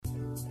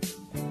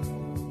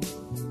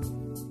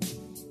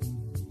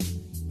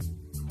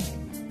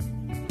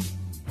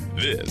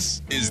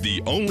This is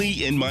the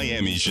Only in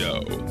Miami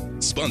show,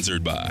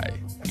 sponsored by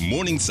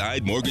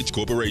Morningside Mortgage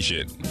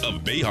Corporation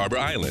of Bay Harbor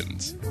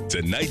Islands.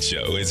 Tonight's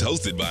show is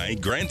hosted by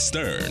Grant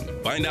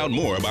Stern. Find out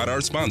more about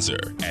our sponsor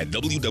at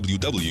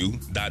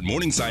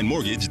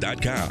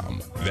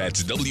www.morningsidemortgage.com.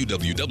 That's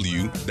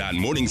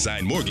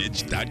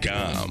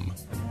www.morningsidemortgage.com.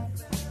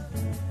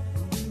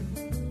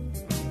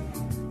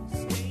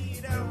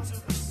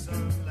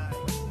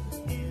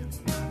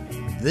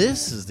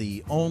 This is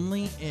the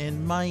Only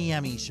in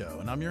Miami show,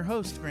 and I'm your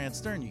host, Grant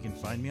Stern. You can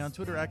find me on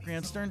Twitter at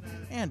Grant Stern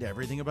and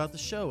everything about the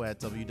show at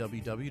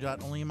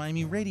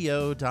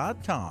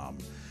www.onlyinmiamiradio.com.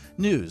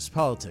 News,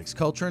 politics,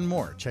 culture, and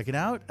more. Check it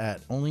out at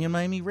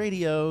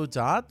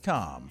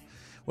onlyinmiamiradio.com.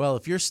 Well,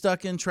 if you're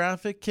stuck in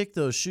traffic, kick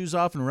those shoes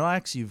off and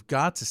relax. You've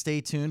got to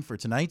stay tuned for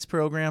tonight's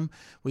program.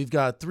 We've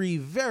got three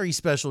very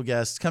special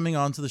guests coming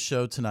onto the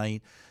show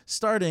tonight,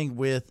 starting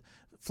with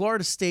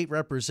Florida State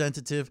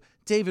Representative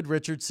David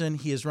Richardson.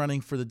 He is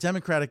running for the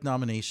Democratic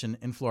nomination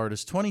in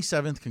Florida's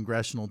 27th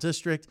Congressional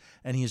District,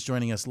 and he is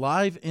joining us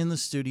live in the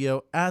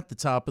studio at the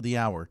top of the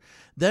hour.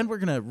 Then we're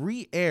going to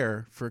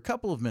re-air for a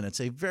couple of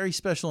minutes a very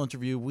special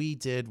interview we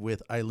did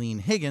with Eileen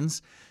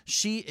Higgins.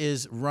 She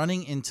is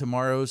running in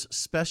tomorrow's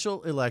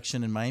special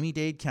election in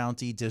Miami-Dade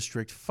County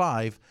District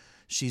 5.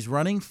 She's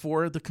running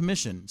for the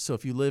commission. So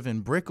if you live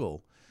in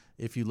Brickell,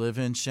 if you live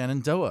in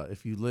Shenandoah,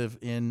 if you live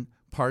in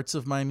parts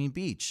of Miami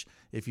Beach,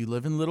 if you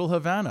live in Little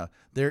Havana,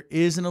 there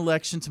is an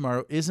election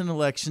tomorrow, is an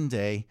election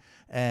day,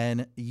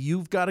 and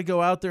you've got to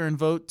go out there and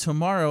vote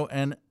tomorrow.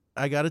 And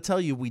I got to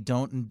tell you, we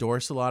don't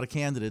endorse a lot of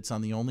candidates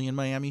on the Only in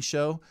Miami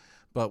show,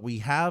 but we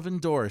have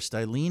endorsed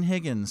Eileen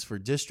Higgins for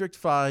District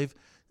 5,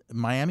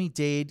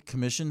 Miami-Dade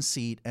Commission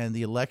seat, and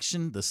the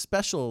election, the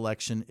special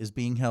election, is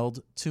being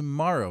held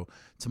tomorrow.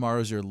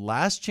 Tomorrow is your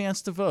last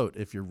chance to vote.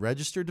 If you're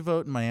registered to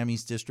vote in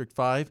Miami's District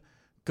 5,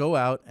 go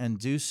out and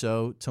do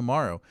so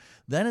tomorrow.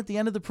 Then at the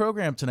end of the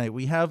program tonight,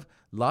 we have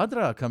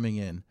Ladra coming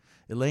in.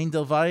 Elaine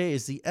del Valle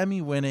is the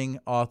Emmy-winning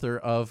author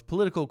of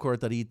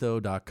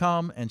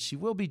PoliticalCortadito.com, and she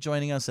will be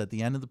joining us at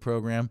the end of the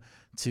program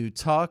to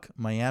talk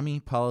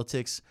Miami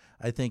politics.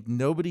 I think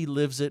nobody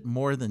lives it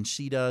more than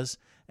she does,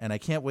 and I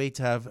can't wait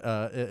to have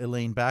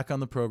Elaine back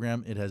on the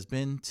program. It has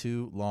been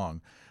too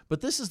long.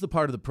 But this is the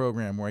part of the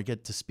program where I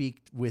get to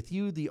speak with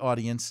you, the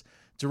audience,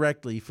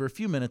 directly for a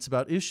few minutes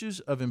about issues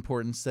of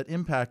importance that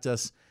impact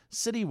us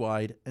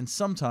citywide and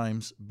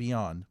sometimes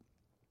beyond.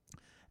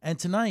 And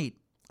tonight,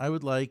 I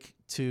would like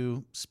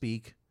to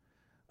speak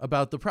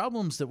about the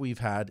problems that we've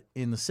had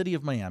in the city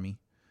of Miami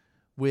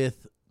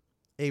with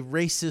a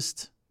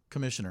racist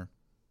commissioner.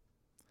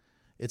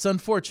 It's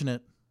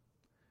unfortunate,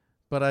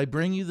 but I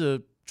bring you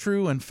the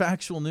true and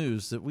factual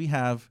news that we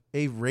have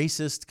a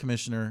racist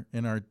commissioner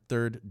in our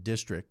 3rd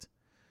district.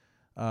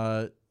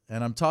 And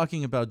I'm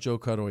talking about Joe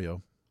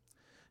Carollo.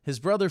 His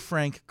brother,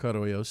 Frank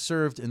Carollo,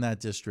 served in that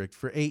district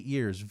for 8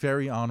 years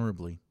very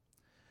honorably.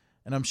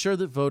 And I'm sure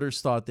that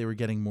voters thought they were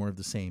getting more of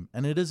the same.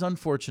 And it is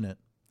unfortunate,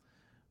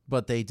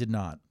 but they did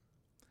not.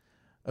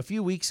 A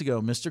few weeks ago,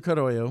 Mr.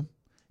 Carollo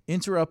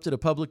interrupted a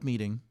public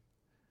meeting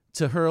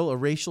to hurl a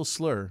racial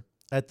slur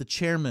at the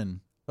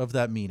chairman of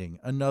that meeting,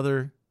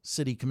 another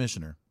city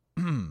commissioner.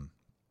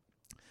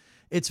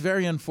 It's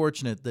very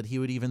unfortunate that he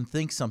would even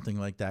think something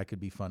like that could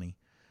be funny.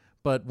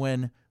 But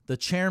when the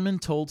chairman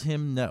told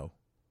him no,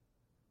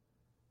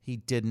 he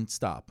didn't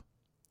stop.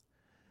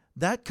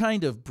 That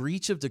kind of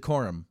breach of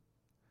decorum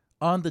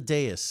on the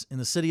dais in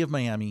the city of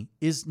Miami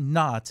is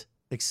not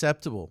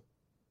acceptable.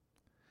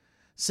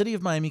 City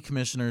of Miami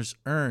commissioners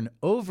earn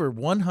over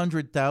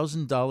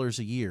 $100,000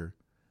 a year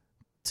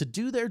to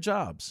do their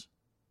jobs,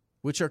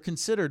 which are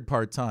considered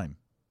part-time.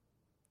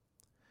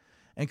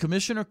 And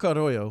Commissioner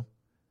Carollo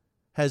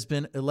has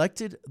been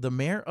elected the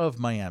mayor of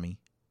Miami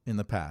in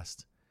the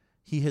past.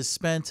 He has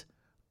spent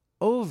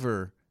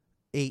over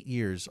 8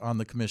 years on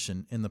the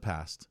commission in the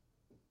past.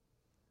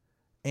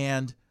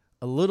 And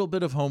a little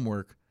bit of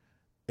homework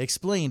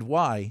explained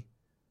why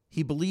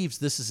he believes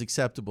this is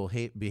acceptable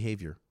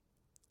behavior.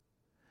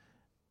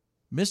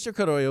 Mr.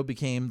 Carollo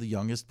became the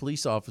youngest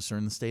police officer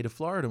in the state of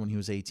Florida when he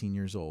was 18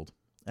 years old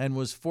and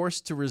was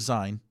forced to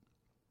resign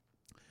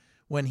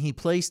when he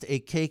placed a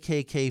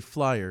KKK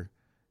flyer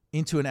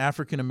into an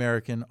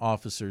African-American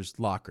officer's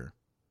locker.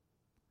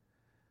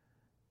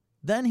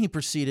 Then he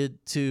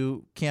proceeded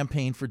to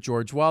campaign for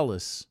George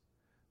Wallace,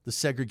 the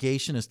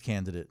segregationist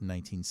candidate in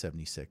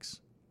 1976.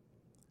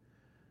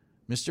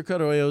 Mr.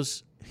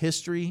 Carollo's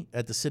history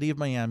at the city of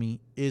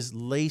Miami is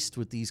laced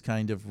with these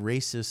kind of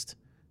racist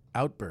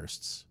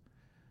outbursts.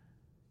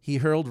 He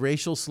hurled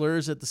racial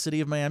slurs at the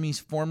city of Miami's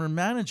former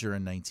manager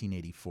in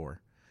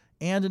 1984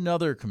 and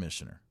another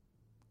commissioner.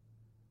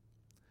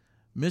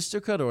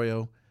 Mr.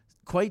 Carollo,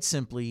 quite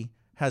simply,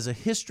 has a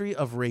history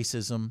of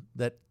racism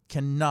that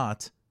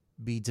cannot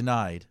be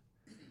denied,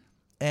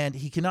 and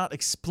he cannot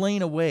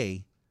explain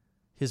away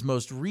his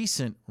most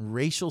recent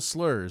racial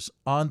slurs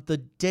on the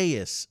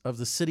dais of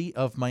the city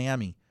of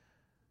Miami.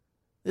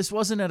 This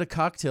wasn't at a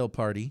cocktail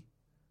party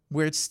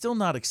where it's still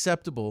not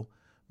acceptable,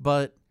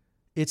 but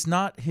it's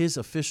not his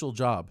official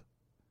job.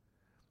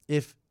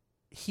 If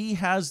he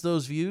has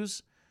those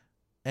views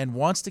and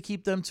wants to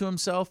keep them to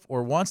himself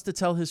or wants to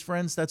tell his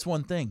friends, that's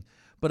one thing.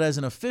 But as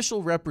an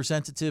official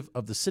representative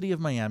of the city of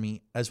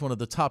Miami, as one of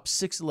the top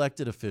 6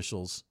 elected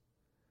officials,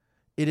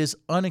 it is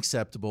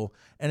unacceptable.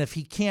 And if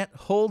he can't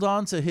hold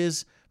on to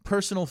his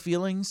personal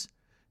feelings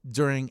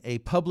during a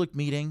public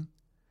meeting,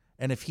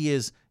 and if he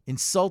is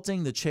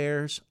insulting the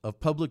chairs of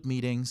public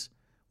meetings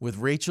with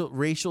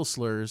racial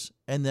slurs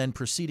and then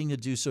proceeding to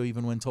do so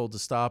even when told to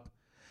stop,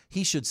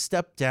 he should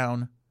step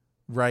down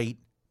right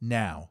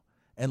now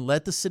and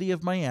let the city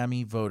of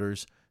Miami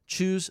voters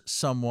choose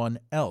someone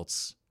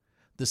else.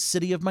 The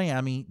city of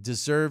Miami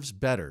deserves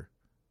better.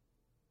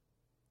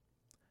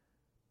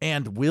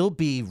 And we'll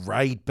be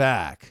right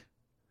back.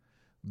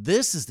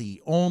 This is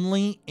the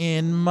Only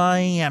in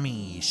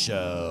Miami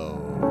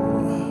show.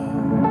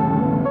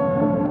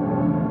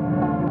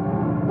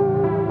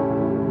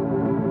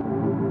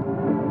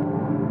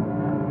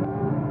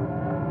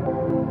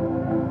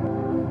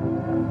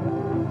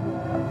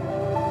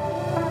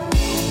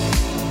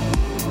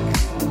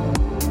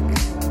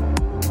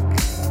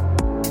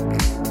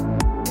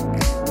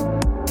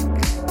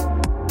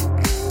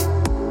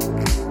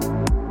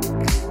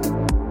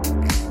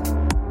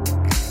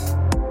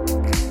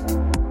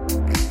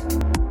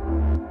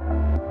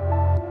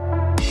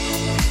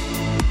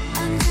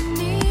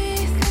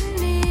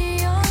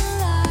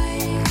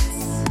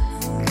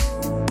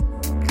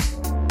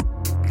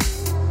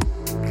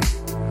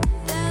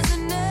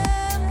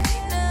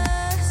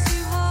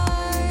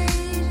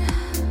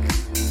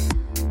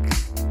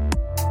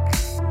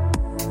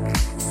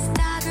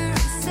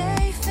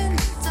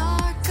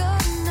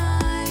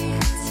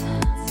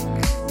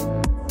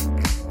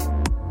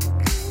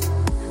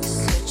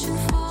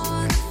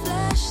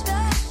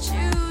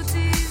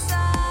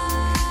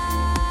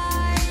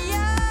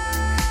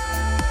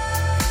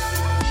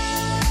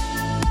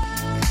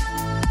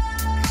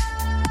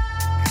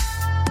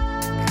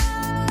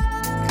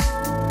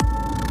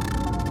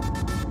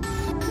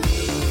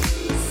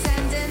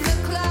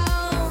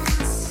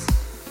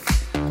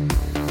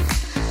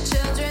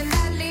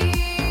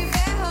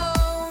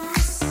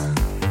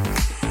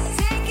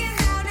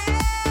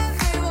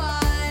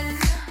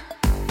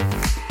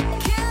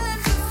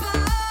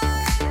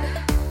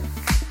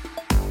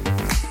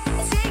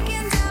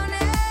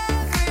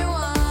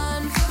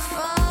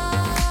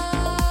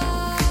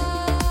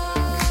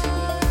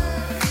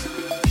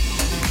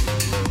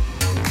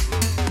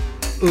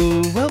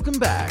 Welcome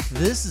back.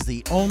 This is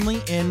the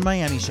Only in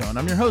Miami show, and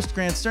I'm your host,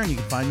 Grant Stern. You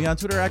can find me on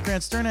Twitter at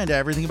Grant Stern and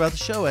everything about the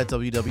show at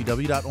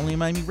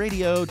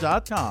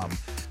www.onlymiamiradio.com.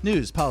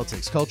 News,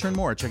 politics, culture, and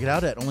more. Check it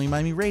out at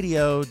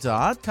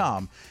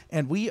onlymiamiradio.com.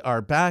 And we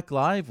are back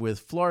live with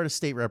Florida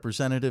State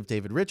Representative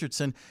David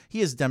Richardson.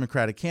 He is a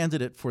Democratic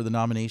candidate for the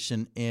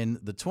nomination in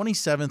the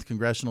 27th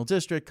Congressional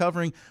District,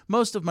 covering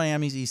most of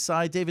Miami's East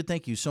Side. David,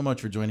 thank you so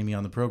much for joining me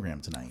on the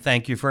program tonight.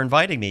 Thank you for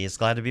inviting me. It's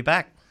glad to be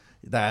back.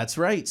 That's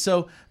right.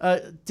 So,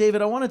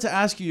 David, I wanted to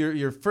ask you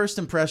your first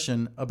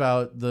impression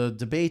about the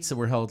debates that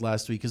were held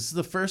last week. This is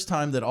the first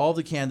time that all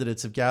the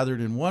candidates have gathered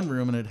in one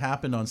room, and it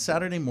happened on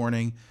Saturday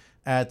morning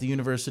at the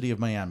University of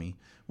Miami.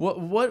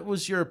 What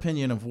was your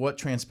opinion of what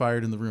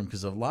transpired in the room?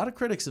 Because a lot of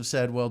critics have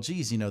said, well,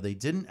 geez, they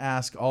didn't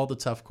ask all the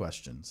tough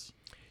questions.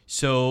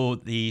 So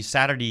the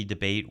Saturday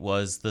debate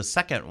was the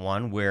second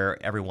one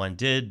where everyone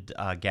did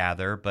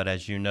gather, but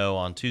as you know,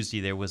 on Tuesday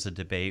there was a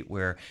debate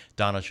where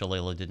Donna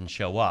Shalala didn't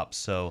show up.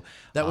 So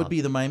that would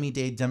be the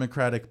Miami-Dade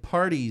Democratic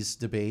Party's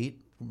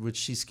debate, which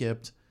she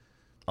skipped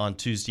on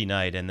Tuesday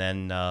night, and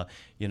then a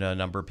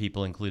number of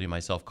people, including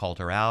myself, called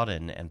her out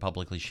and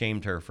publicly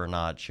shamed her for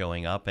not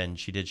showing up, and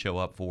she did show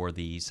up for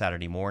the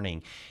Saturday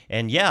morning.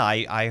 And yeah,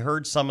 I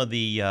heard some of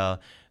the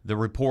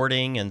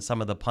reporting and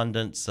some of the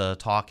pundits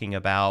talking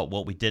about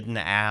what we didn't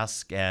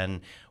ask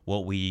and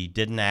what we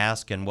didn't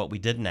ask and what we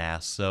didn't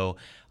ask. So,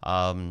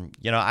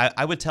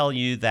 I would tell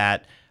you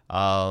that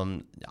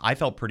I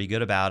felt pretty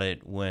good about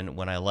it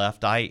when I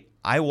left.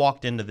 I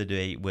walked into the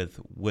debate with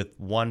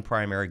one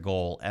primary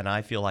goal, and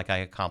I feel like I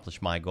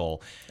accomplished my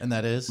goal. And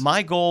that is?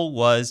 My goal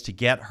was to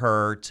get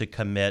her to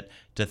commit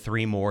to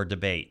 3 more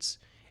debates,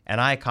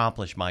 and I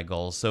accomplished my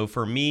goal. So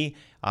for me,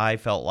 I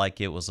felt like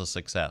it was a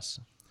success.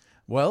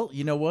 Well,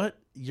 you know what?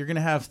 You're going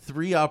to have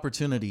 3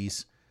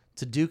 opportunities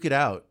to duke it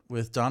out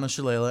with Donna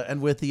Shalala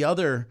and with the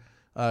other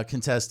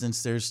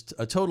contestants. There's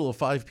a total of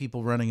 5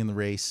 people running in the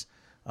race,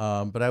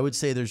 but I would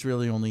say there's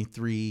really only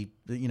 3,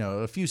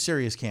 a few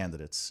serious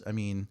candidates. I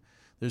mean,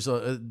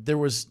 there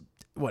was,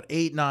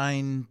 8,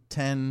 9,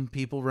 10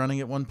 people running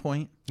at one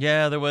point?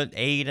 Yeah, there were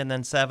 8 and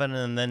then 7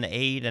 and then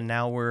 8, and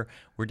now we're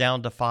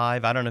down to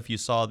 5. I don't know if you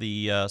saw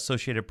the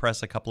Associated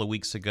Press a couple of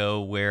weeks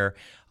ago where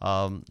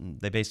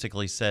they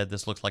basically said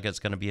this looks like it's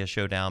going to be a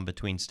showdown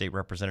between State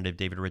Representative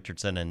David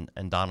Richardson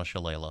and Donna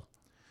Shalala.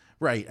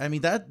 Right. I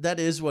mean, that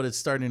is what it's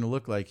starting to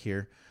look like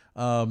here.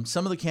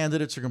 Some of the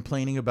candidates are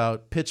complaining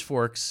about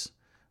pitchforks.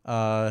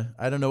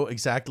 I don't know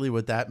exactly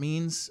what that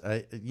means.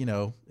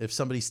 If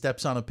somebody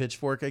steps on a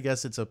pitchfork, I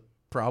guess it's a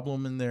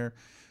problem in their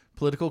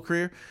political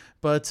career.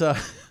 But,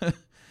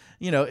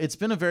 it's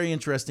been a very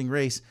interesting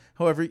race.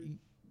 However,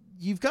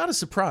 you've got a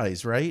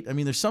surprise, right? I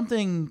mean, there's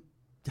something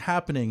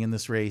happening in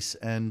this race,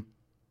 and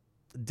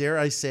dare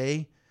I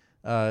say,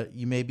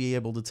 you may be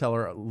able to tell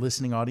our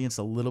listening audience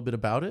a little bit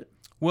about it.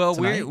 Well,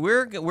 tonight?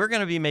 we're going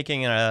to be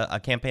making a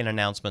campaign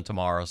announcement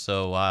tomorrow,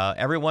 so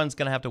everyone's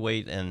going to have to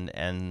wait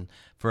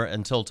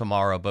until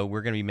tomorrow. But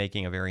we're going to be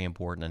making a very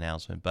important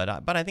announcement. But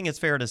I think it's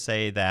fair to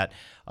say that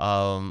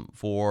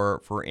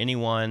for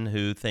anyone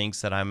who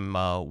thinks that I'm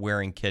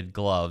wearing kid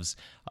gloves,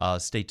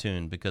 stay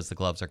tuned because the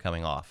gloves are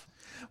coming off.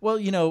 Well,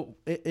 you know,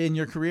 in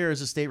your career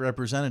as a state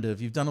representative,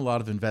 you've done a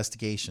lot of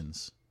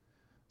investigations.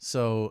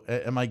 So,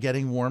 am I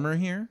getting warmer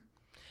here?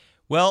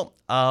 Well,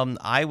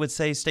 I would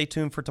say stay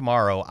tuned for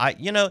tomorrow.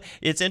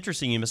 It's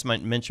interesting you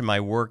mentioned my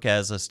work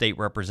as a state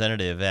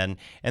representative, and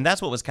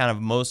that's what was kind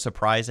of most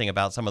surprising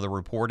about some of the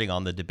reporting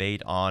on the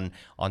debate on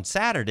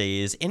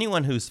Saturday is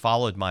anyone who's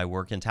followed my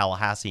work in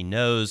Tallahassee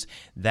knows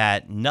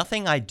that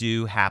nothing I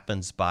do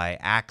happens by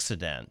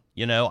accident.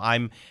 You know,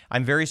 I'm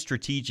very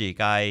strategic.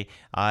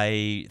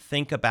 I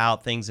think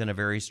about things in a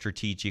very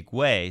strategic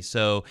way.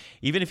 So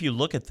even if you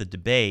look at the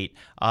debate,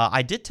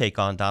 I did take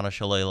on Donna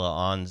Shalala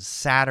on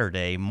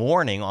Saturday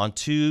morning on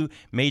two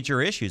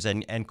major issues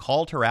and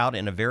called her out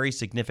in a very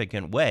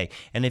significant way.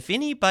 And if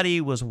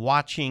anybody was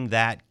watching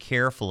that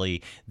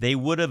carefully, they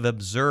would have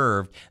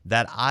observed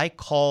that I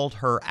called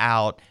her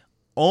out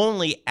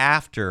only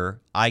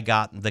after I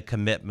got the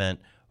commitment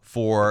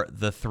for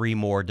the 3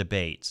 more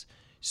debates.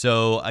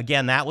 So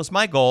again, that was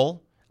my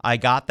goal. I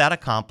got that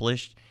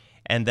accomplished,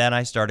 and then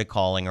I started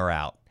calling her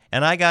out.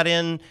 And I got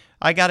in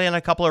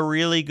a couple of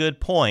really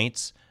good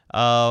points.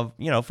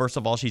 First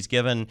of all, she's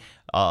given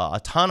a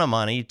ton of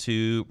money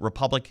to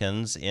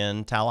Republicans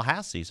in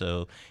Tallahassee.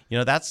 So,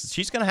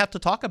 she's going to have to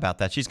talk about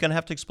that. She's going to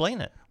have to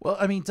explain it. Well,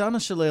 I mean, Donna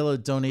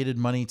Shalala donated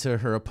money to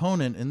her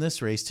opponent in this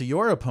race, to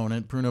your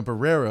opponent, Bruno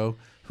Barrero,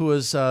 who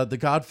was the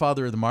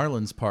godfather of the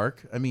Marlins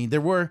Park. I mean,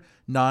 there were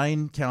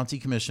 9 county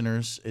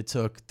commissioners. It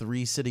took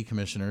 3 city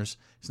commissioners.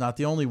 He's not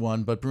the only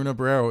one, but Bruno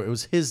Barrero, it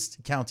was his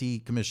county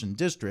commission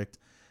district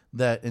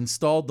that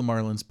installed the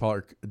Marlins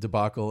Park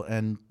debacle,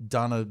 and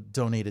Donna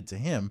donated to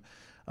him.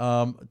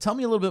 Tell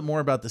me a little bit more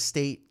about the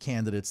state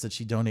candidates that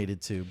she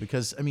donated to,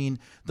 because, I mean,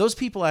 those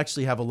people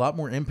actually have a lot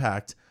more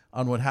impact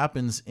on what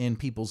happens in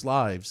people's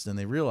lives than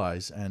they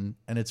realize, and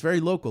it's very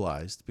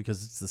localized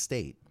because it's the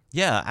state.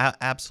 Yeah,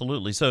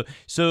 absolutely. So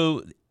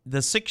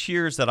the 6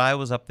 years that I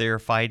was up there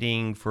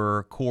fighting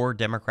for core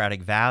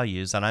Democratic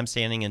values, and I'm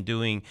standing and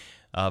doing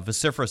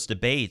vociferous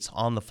debates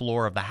on the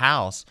floor of the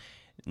House.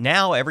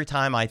 Now, every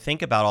time I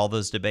think about all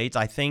those debates,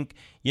 I think,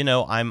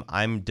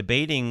 I'm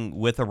debating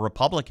with a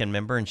Republican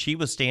member, and she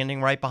was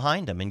standing right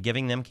behind him and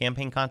giving them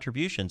campaign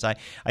contributions. I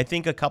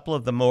think a couple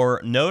of the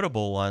more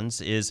notable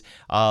ones is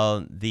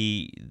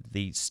the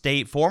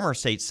former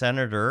state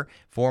senator,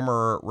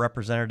 former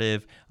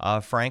Representative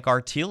Frank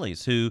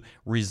Artiles, who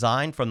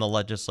resigned from the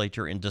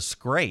legislature in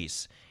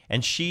disgrace,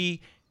 and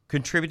she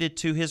contributed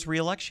to his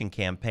reelection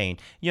campaign.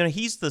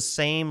 He's the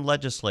same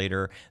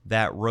legislator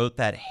that wrote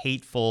that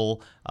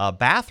hateful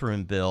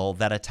bathroom bill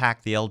that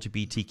attacked the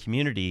LGBT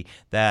community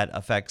that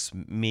affects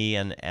me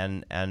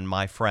and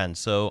my friends.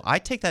 So I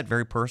take that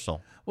very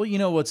personal.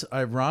 Well, what's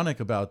ironic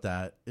about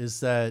that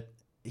is that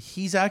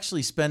he's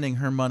actually spending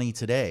her money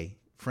today,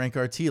 Frank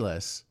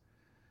Artiles,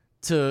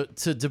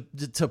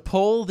 to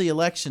poll the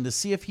election to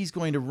see if he's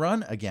going to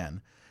run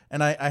again.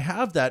 And I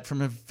have that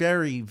from a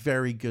very,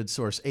 very good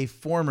source, a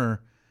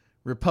former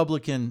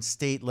Republican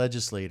state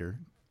legislator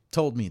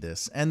told me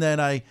this. And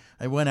then I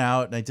went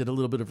out and I did a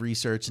little bit of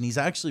research, and he's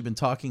actually been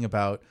talking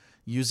about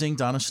using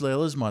Donna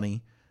Shalala's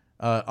money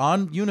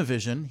on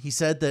Univision. He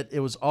said that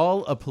it was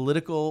all a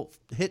political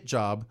hit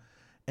job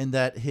and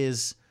that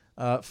his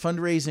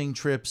fundraising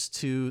trips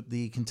to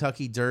the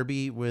Kentucky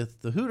Derby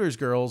with the Hooters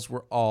girls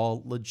were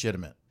all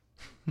legitimate.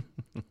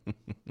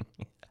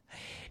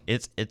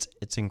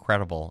 It's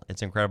incredible.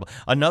 It's incredible.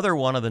 Another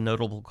one of the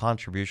notable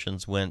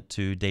contributions went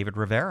to David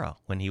Rivera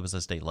when he was a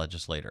state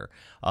legislator.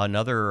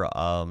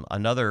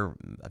 Another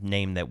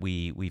name that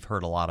we've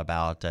heard a lot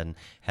about and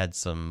had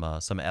some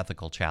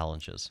ethical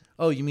challenges.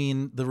 Oh, you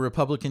mean the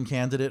Republican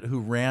candidate who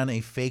ran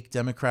a fake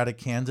Democratic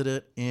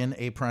candidate in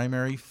a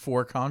primary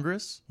for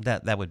Congress?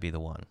 That would be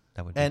the one.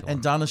 That would be the one.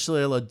 And Donna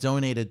Shalala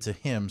donated to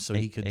him so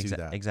he could do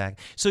that.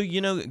 Exactly. So,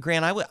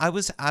 Grant, I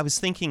was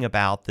thinking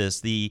about this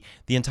the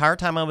entire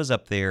time I was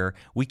up there.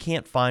 We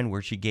can't find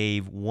where she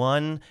gave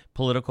one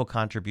political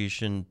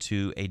contribution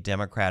to a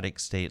Democratic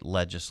state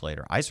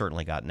legislator. I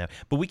certainly got no,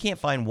 but we can't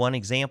find one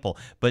example.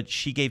 But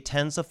she gave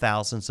tens of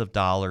thousands of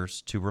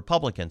dollars to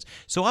Republicans.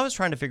 So I was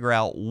trying to figure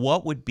out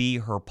what would be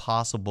her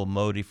possible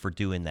motive for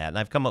doing that. And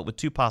I've come up with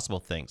 2 possible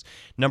things.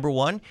 Number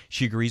one,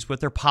 she agrees with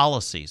their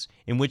policies,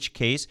 in which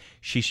case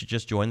she should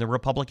just join the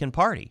Republican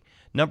Party.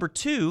 Number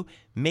 2,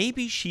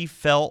 maybe she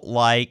felt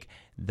like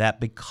that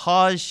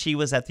because she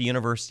was at the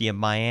University of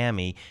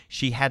Miami,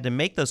 she had to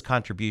make those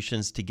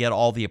contributions to get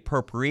all the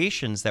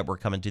appropriations that were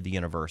coming to the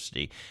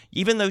university.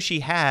 Even though she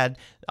had,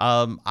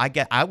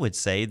 I would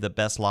say, the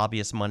best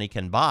lobbyist money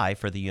can buy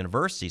for the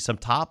university, some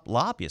top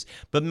lobbyists.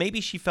 But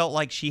maybe she felt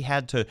like she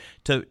had to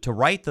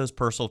write those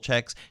personal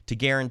checks to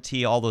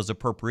guarantee all those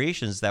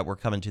appropriations that were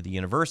coming to the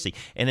university.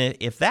 And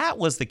if that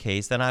was the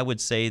case, then I would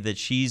say that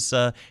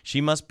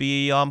she must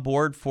be on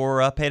board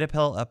for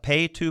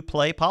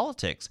pay-to-play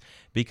politics,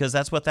 because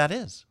that's what that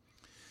is.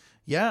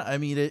 Yeah, I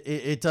mean,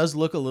 it does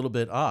look a little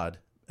bit odd.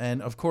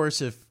 And of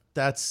course, if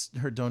that's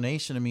her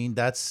donation, I mean,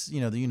 that's,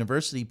 the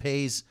university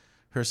pays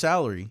her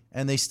salary,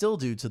 and they still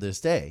do to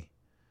this day.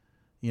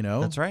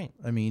 That's right.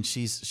 I mean,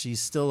 she's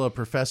still a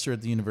professor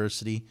at the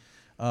university,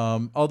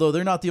 although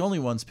they're not the only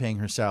ones paying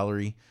her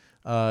salary.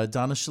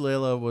 Donna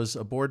Shalala was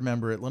a board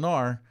member at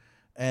Lennar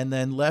and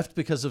then left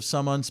because of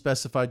some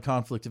unspecified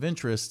conflict of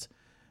interest.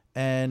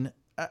 And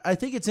I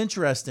think it's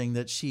interesting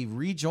that she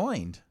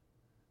rejoined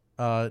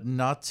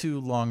not too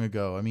long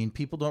ago. I mean,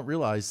 people don't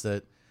realize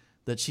that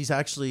she's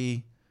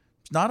actually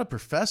not a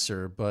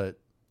professor, but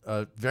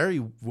a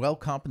very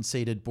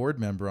well-compensated board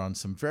member on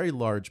some very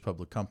large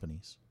public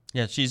companies.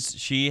 Yeah,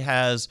 she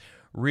has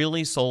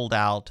really sold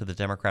out to the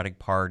Democratic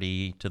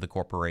Party, to the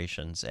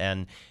corporations.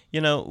 And,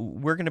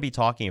 we're going to be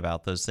talking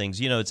about those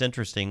things. It's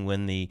interesting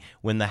when the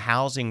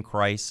housing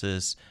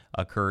crisis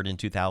occurred in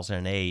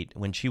 2008,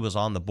 when she was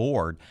on the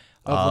board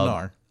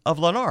of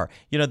Lennar.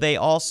 They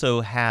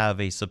also have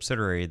a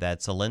subsidiary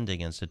that's a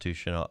lending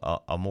institution,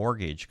 a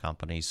mortgage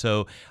company.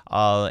 So,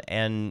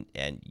 and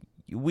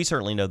we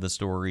certainly know the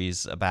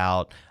stories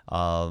about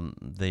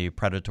the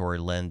predatory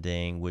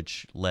lending,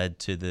 which led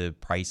to the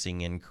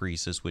pricing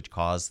increases, which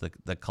caused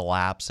the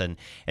collapse. And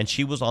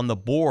she was on the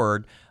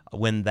board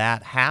when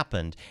that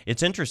happened.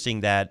 It's interesting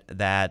that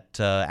at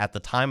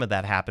the time of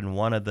that happened,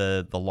 one of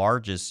the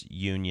largest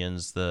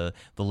unions, the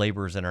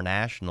Laborers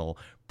International,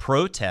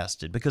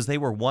 protested because they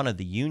were one of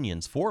the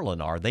unions for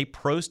Lennar. They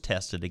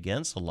protested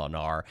against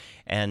Lennar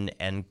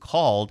and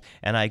called,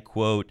 and I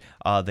quote,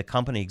 the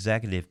company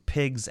executive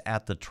pigs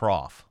at the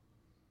trough.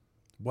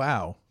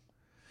 Wow.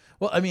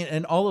 Well, I mean,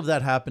 and all of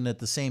that happened at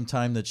the same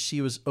time that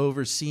she was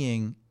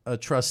overseeing a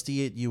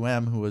trustee at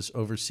UM who was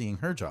overseeing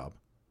her job.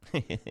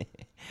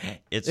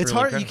 It's really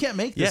hard. You can't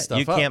make this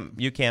stuff up.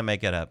 You can't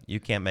make it up. You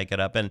can't make it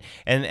up. And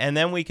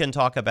then we can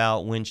talk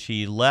about when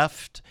she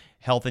left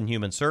Health and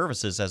Human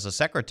Services as a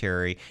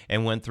secretary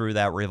and went through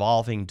that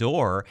revolving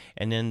door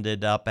and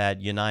ended up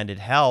at United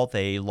Health,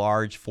 a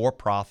large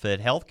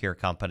for-profit healthcare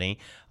company,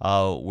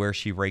 where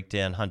she raked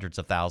in hundreds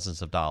of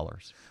thousands of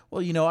dollars.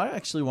 Well, I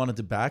actually wanted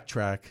to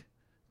backtrack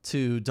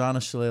to Donna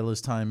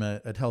Shalala's time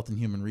at Health and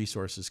Human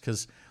Resources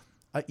because,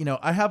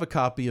 I have a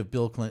copy of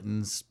Bill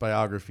Clinton's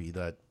biography,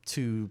 that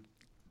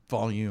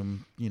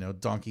 2-volume,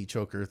 donkey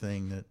choker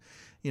thing that,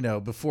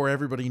 before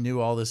everybody knew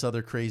all this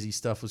other crazy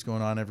stuff was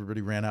going on,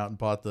 everybody ran out and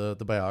bought the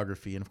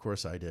biography, and of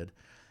course I did.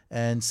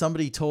 And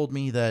somebody told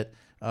me that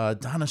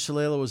Donna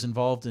Shalala was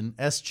involved in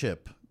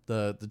SCHIP,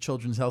 the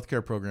Children's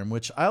Healthcare Program,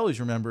 which I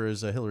always remember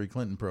as a Hillary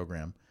Clinton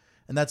program.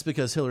 And that's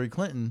because Hillary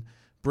Clinton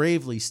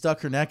bravely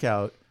stuck her neck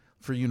out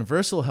for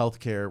universal health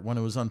care when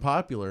it was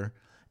unpopular.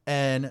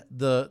 And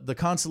the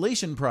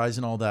consolation prize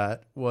and all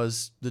that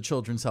was the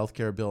Children's Health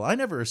Care Bill. I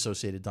never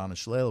associated Donna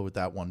Shalala with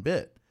that one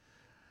bit.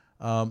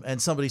 And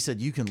somebody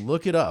said, you can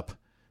look it up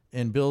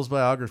in Bill's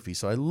biography.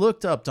 So I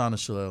looked up Donna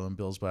Shalala in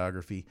Bill's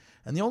biography.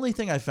 And the only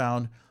thing I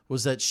found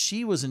was that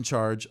she was in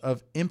charge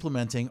of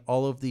implementing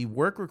all of the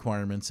work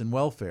requirements in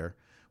welfare,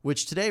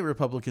 which today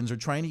Republicans are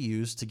trying to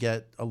use to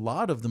get a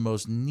lot of the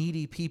most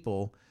needy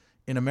people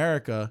in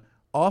America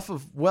off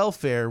of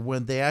welfare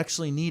when they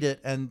actually need it.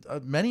 And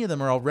many of them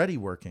are already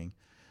working.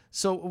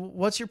 So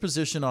what's your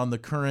position on the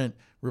current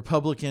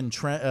Republican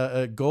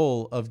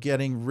goal of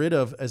getting rid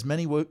of as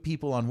many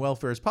people on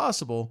welfare as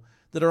possible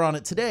that are on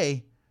it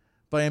today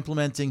by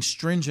implementing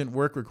stringent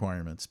work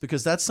requirements?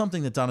 Because that's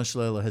something that Donna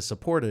Shalala has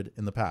supported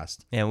in the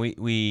past. And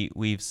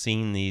we've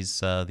seen these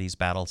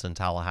battles in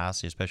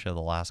Tallahassee, especially the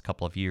last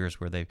couple of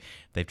years, where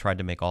they've tried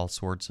to make all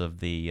sorts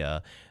of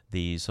the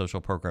social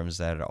programs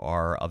that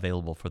are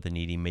available for the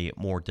needy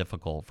more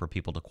difficult for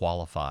people to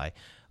qualify.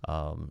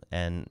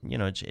 And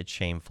it's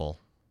shameful.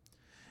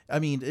 I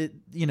mean,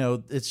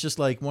 it's just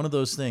like one of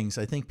those things.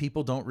 I think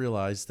people don't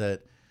realize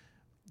that,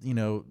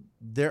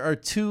 there are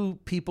two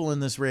people in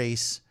this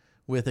race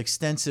with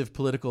extensive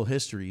political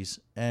histories,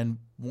 and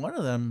one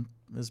of them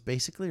is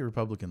basically a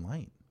Republican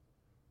light.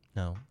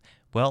 No.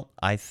 Well,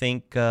 I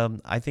think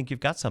you've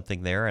got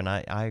something there, and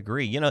I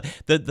agree.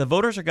 The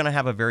voters are going to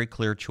have a very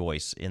clear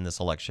choice in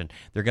this election.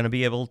 They're going to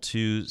be able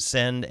to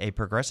send a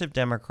progressive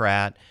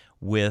Democrat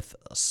with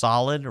a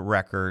solid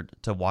record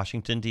to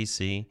Washington,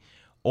 D.C.,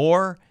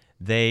 or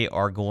they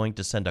are going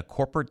to send a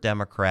corporate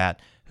Democrat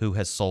who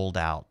has sold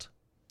out.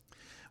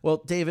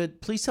 Well,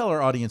 David, please tell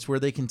our audience where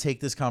they can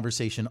take this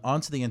conversation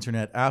onto the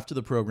internet after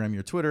the program,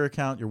 your Twitter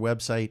account, your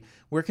website.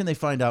 Where can they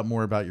find out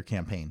more about your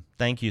campaign?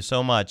 Thank you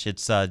so much.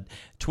 It's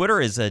Twitter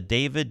is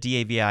David,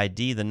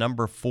 D-A-V-I-D, the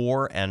number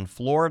 4 and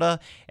Florida.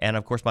 And,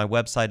 of course, my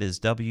website is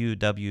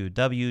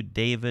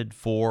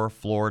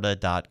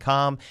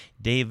www.david4florida.com,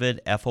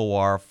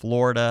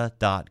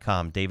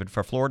 davidforflorida.com,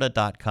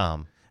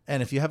 davidforflorida.com.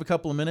 And if you have a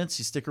couple of minutes,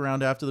 you stick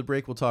around after the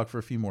break, we'll talk for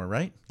a few more,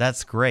 right?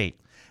 That's great.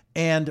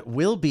 And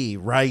we'll be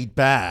right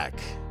back.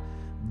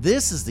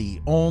 This is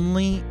the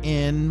Only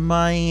in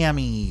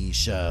Miami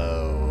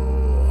show.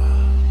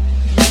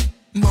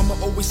 Mama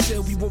always said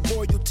we were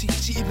royalty.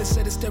 She even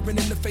said it's staring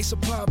in the face of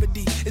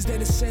poverty. Is that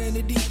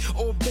insanity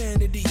or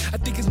vanity? I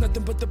think it's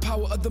nothing but the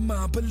power of the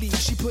mind. Believe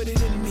she put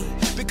it in me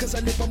because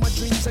I live by my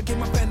dreams. I gave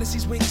my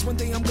fantasies wings. One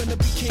day I'm gonna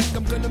be king.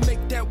 I'm gonna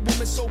make that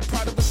woman so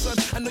proud of her son.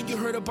 I know you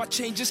heard about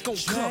change. It's gonna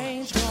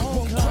come.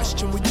 One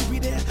question: will you be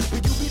there? Will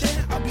you be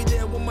there? I'll be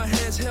there with my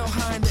hands held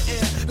high in the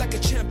air like a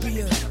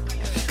champion.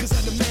 Cause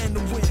I'm the man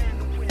to win.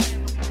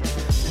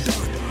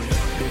 Done.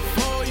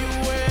 Before you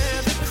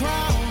wear the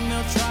crown,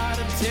 they'll try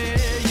to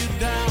tear you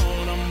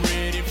down. I'm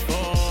ready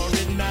for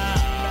it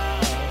now.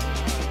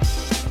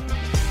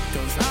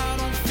 Cause I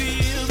don't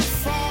feel the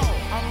fall.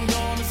 I'm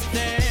gonna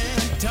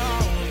stand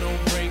tall. No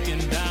breaking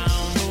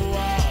down the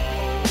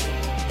wall.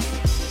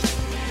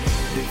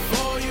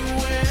 Before you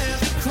wear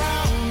the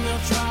crown, they'll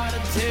try to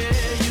tear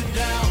you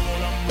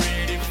down. I'm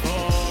ready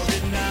for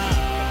it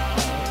now.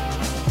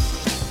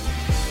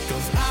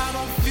 Cause I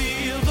don't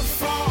feel the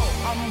fall.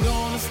 I'm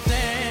gonna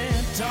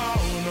stand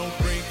tall. No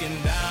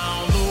breaking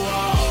down the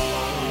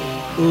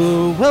wall.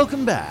 Ooh,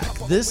 welcome back.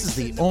 This is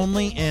the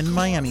Only in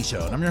Miami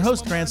show, and I'm your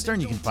host, Grant Stern.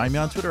 You can find me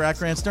on Twitter at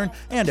Grant Stern,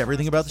 and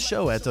everything about the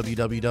show at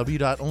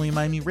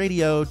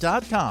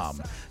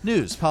www.onlyinmiamiradio.com.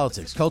 News,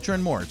 politics, culture,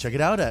 and more. Check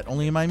it out at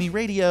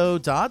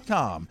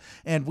onlyinmiamiradio.com.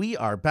 And we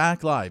are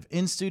back live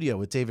in studio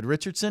with David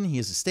Richardson. He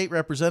is a state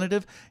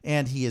representative,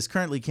 and he is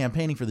currently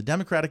campaigning for the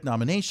Democratic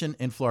nomination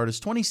in Florida's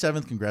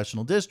 27th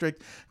Congressional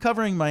District,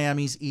 covering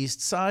Miami's east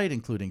side,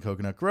 including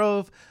Coconut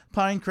Grove,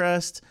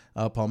 Pinecrest,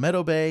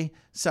 Palmetto Bay,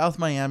 South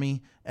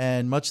Miami,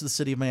 and much of the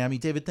city of Miami.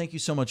 David, thank you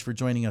so much for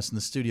joining us in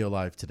the studio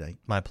live today.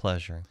 My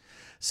pleasure.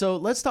 So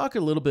let's talk a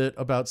little bit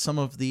about some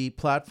of the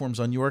platforms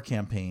on your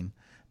campaign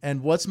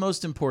and what's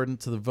most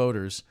important to the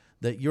voters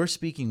that you're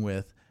speaking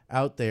with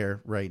out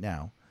there right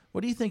now.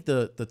 What do you think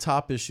the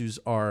top issues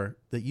are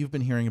that you've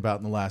been hearing about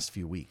in the last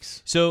few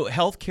weeks? So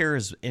healthcare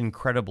is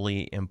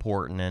incredibly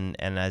important,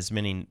 and as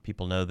many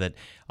people know that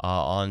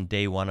on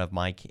day one of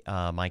my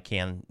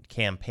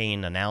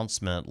campaign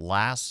announcement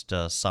last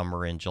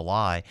summer in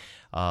July,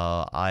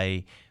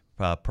 I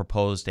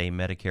proposed a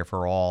Medicare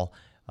for all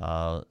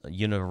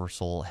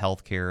universal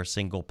healthcare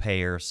single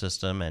payer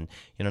system. And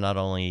not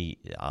only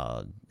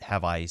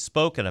have I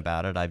spoken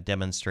about it, I've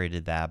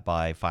demonstrated that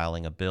by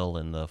filing a bill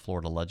in the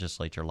Florida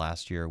legislature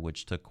last year,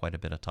 which took quite a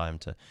bit of time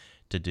to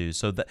do.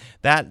 So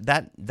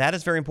that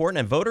is very important,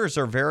 and voters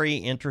are very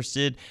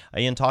interested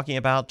in talking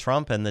about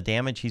Trump and the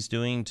damage he's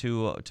doing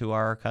to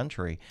our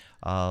country.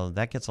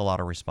 That gets a lot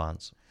of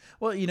response.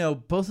 Well,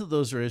 both of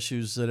those are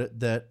issues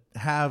that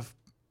have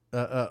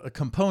a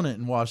component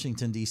in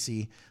Washington,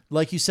 D.C.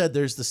 Like you said,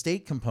 there's the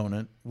state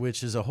component,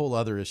 which is a whole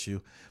other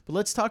issue. But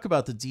let's talk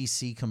about the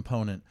D.C.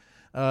 component.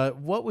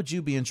 What would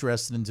you be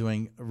interested in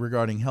doing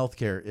regarding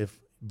healthcare if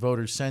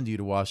voters send you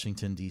to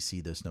Washington,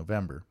 D.C. this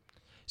November?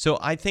 So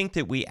I think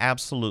that we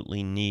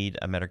absolutely need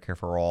a Medicare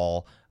for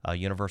all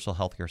universal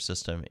healthcare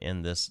system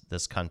in this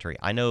country.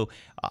 I know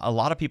a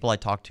lot of people I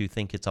talk to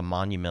think it's a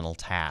monumental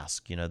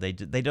task.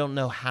 They don't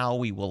know how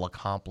we will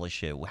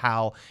accomplish it,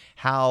 how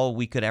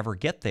we could ever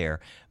get there.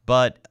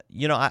 But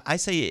I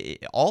say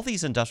all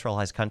these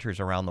industrialized countries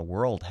around the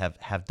world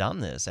have done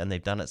this, and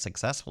they've done it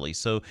successfully.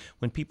 So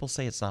when people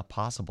say it's not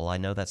possible, I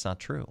know that's not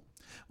true.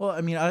 Well,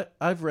 I mean,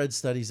 I've read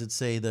studies that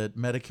say that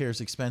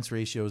Medicare's expense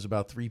ratio is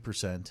about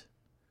 3%.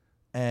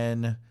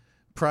 And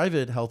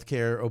private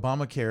healthcare,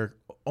 Obamacare,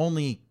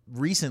 only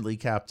recently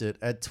capped it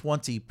at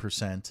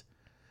 20%.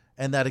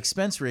 And that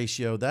expense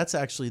ratio, that's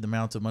actually the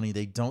amount of money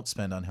they don't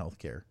spend on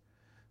healthcare.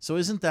 So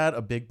isn't that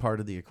a big part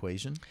of the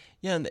equation?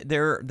 Yeah, and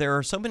there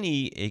are so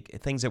many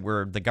things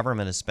that the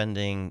government is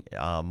spending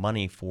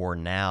money for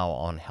now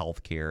on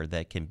healthcare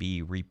that can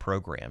be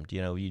reprogrammed.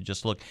 You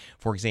just look,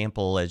 for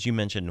example, as you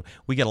mentioned,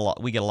 we get a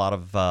lot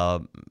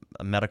of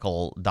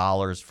medical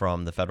dollars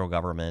from the federal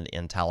government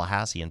in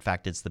Tallahassee. In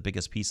fact, it's the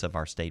biggest piece of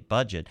our state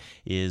budget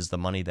is the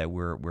money that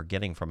we're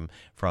getting from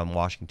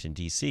Washington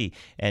D.C.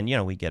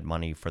 And we get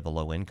money for the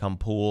low income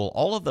pool.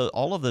 All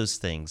of those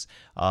things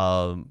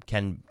can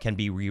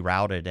be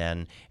rerouted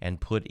and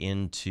put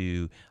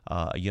into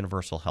a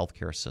universal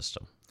healthcare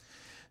system.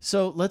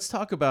 So let's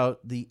talk about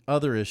the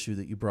other issue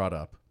that you brought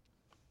up.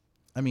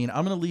 I mean,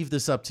 I'm going to leave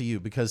this up to you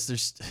because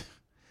there's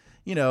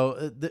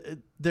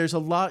a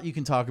lot you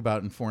can talk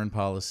about in foreign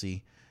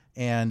policy,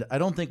 and I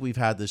don't think we've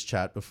had this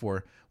chat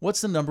before.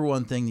 What's the number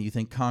one thing that you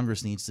think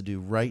Congress needs to do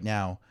right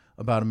now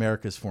about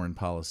America's foreign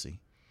policy?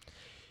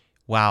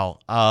 Wow.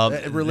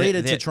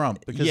 Related to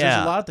Trump, because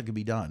there's a lot that could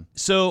be done.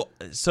 So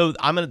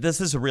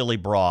this is really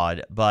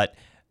broad, but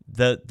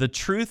the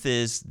truth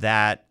is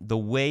that the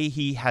way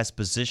he has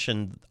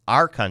positioned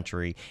our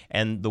country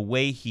and the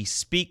way he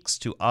speaks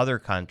to other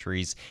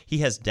countries, he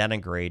has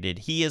denigrated.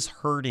 He is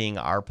hurting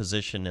our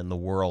position in the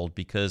world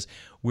because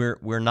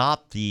we're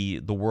not the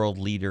world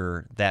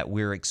leader that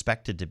we're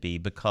expected to be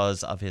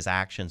because of his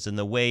actions and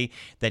the way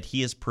that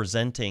he is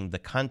presenting the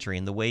country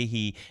and the way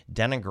he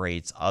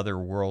denigrates other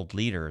world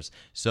leaders.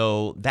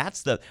 So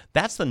that's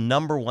the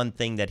number one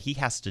thing that he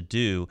has to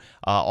do,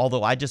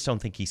 although I just don't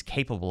think he's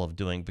capable of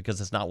doing, because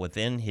it's not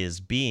within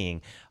his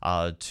being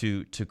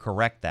to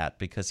correct that,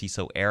 because he's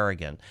so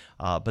arrogant.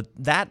 But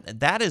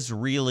that is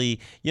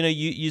really,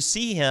 you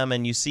see him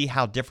and you see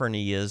how different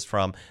he is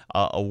from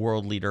a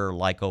world leader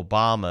like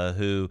Obama,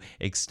 who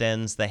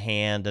extends the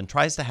hand and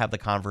tries to have the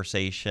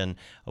conversation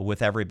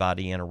with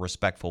everybody in a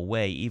respectful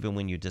way, even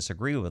when you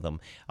disagree with them,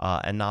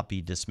 and not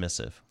be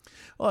dismissive.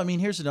 Well, I mean,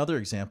 here's another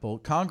example.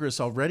 Congress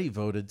already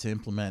voted to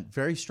implement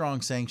very strong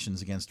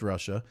sanctions against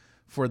Russia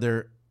for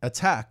their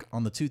attack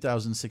on the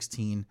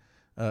 2016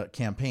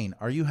 campaign.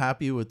 Are you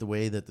happy with the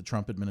way that the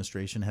Trump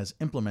administration has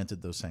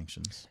implemented those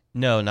sanctions?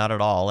 No, not at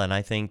all. And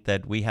I think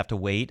that we have to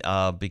wait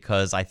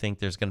because I think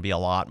there's going to be a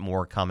lot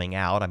more coming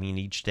out. I mean,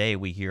 each day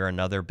we hear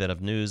another bit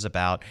of news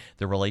about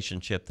the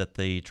relationship that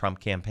the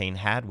Trump campaign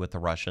had with the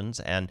Russians,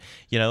 and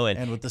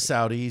with the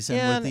Saudis,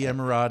 and with the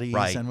Emiratis,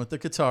 right, and with the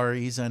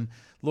Qataris, and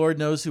Lord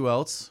knows who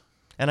else.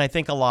 And I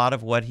think a lot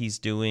of what he's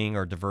doing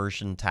are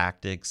diversion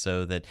tactics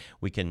so that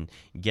we can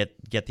get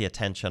the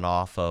attention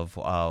off of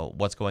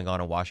what's going on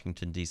in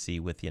Washington,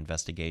 D.C. with the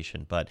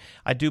investigation. But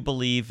I do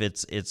believe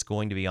it's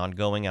going to be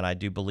ongoing, and I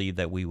do believe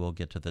that we will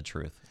get to the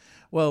truth.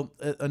 Well,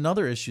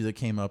 another issue that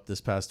came up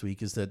this past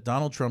week is that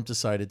Donald Trump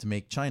decided to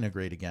make China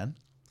great again,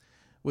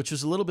 which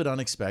was a little bit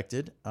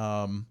unexpected,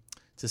 to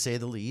say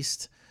the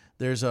least.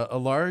 There's a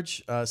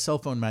large cell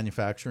phone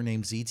manufacturer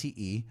named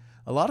ZTE.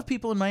 A lot of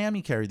people in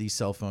Miami carry these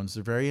cell phones.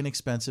 They're very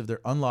inexpensive.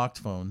 They're unlocked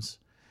phones.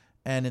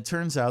 And it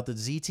turns out that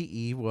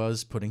ZTE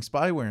was putting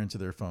spyware into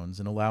their phones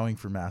and allowing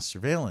for mass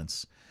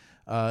surveillance.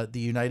 The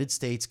United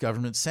States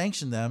government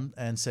sanctioned them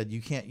and said, you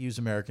can't use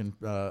American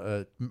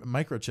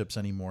microchips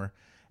anymore.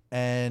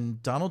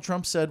 And Donald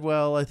Trump said,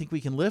 well, I think we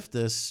can lift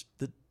this.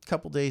 The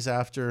couple days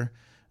after,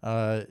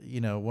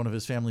 one of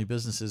his family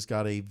businesses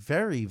got a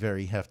very,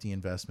 very hefty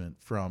investment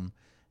from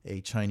a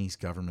Chinese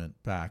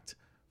government-backed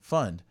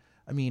fund.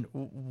 I mean,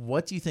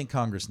 what do you think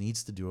Congress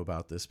needs to do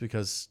about this?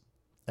 Because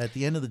at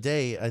the end of the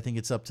day, I think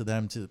it's up to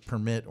them to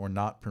permit or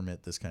not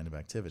permit this kind of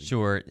activity.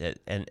 Sure.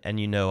 And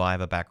I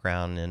have a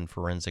background in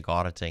forensic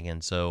auditing.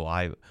 And so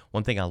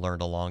one thing I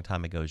learned a long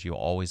time ago is you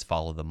always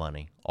follow the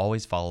money.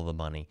 Always follow the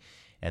money.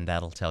 And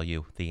that'll tell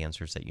you the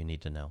answers that you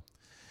need to know.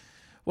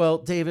 Well,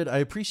 David, I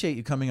appreciate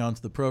you coming on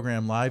to the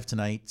program live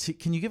tonight.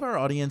 Can you give our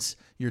audience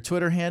your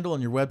Twitter handle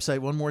and your website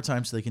one more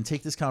time so they can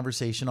take this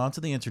conversation onto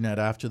the internet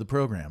after the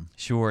program?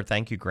 Sure.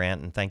 Thank you,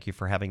 Grant, and thank you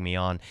for having me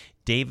on.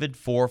 David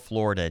for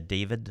Florida,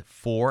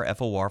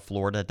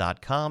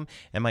 David4Florida.com,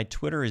 and my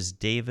Twitter is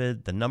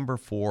David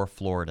 4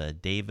 Florida,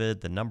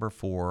 David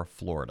 4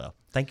 Florida.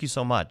 Thank you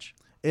so much.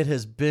 It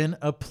has been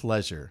a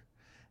pleasure,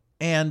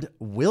 and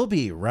we'll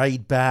be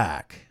right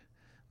back.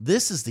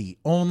 This is the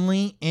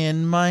Only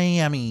in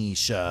Miami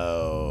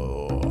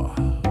show.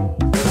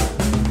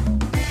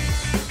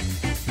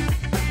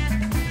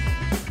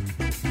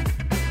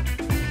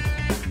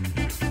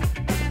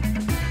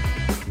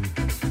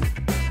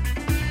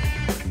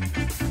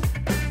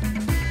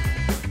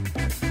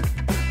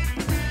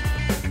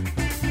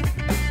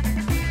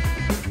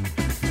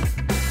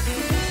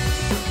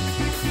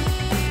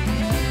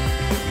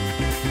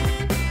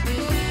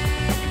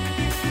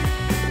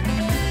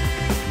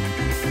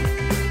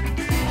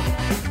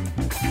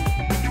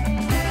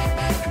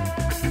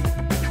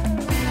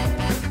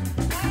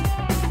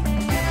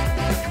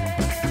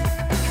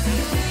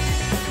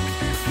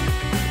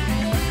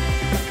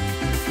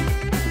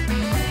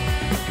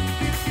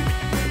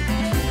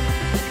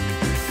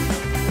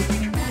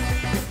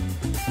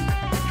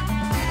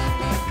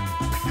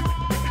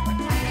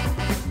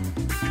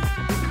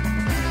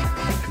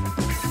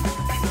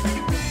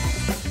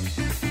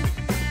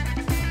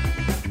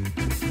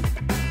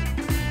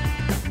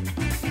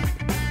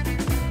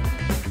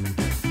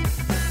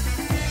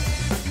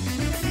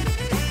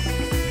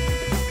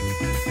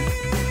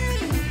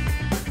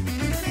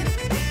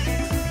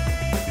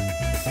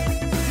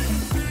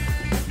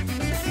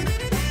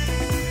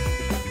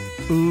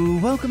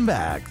 Welcome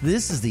back.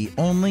 This is the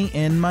Only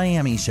in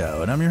Miami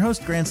show, and I'm your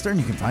host, Grant Stern.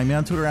 You can find me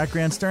on Twitter at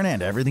Grant Stern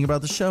and everything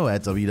about the show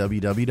at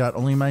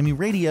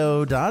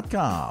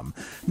www.onlyinmiamiradio.com.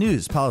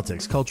 News,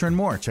 politics, culture, and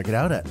more. Check it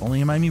out at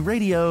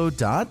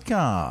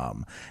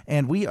onlyinmiamiradio.com.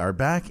 And we are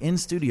back in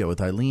studio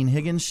with Eileen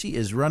Higgins. She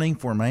is running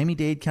for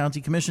Miami-Dade County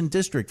Commission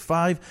District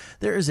 5.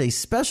 There is a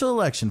special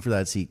election for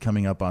that seat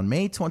coming up on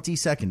May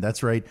 22nd.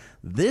 That's right,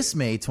 this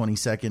May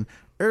 22nd.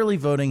 Early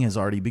voting has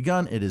already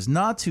begun. It is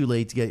not too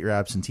late to get your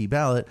absentee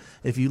ballot.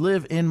 If you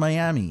live in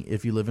Miami,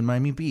 if you live in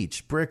Miami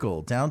Beach,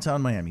 Brickell,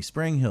 downtown Miami,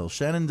 Spring Hill,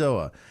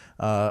 Shenandoah,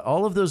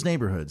 all of those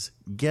neighborhoods,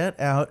 get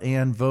out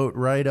and vote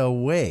right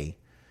away.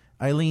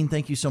 Eileen,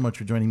 thank you so much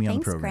for joining me on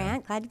the program. Thanks,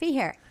 Grant. Glad to be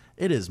here.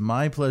 It is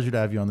my pleasure to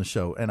have you on the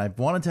show, and I've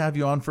wanted to have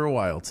you on for a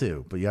while,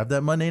 too, but you have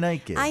that Monday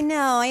night gig. I know.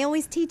 I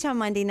always teach on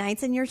Monday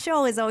nights, and your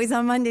show is always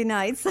on Monday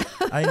nights.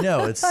 I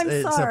know. It's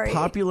a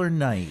popular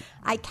night.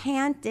 I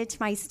can't ditch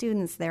my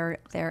students.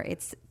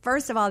 It's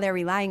first of all, they're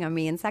relying on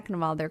me, and second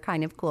of all, they're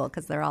kind of cool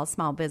because they're all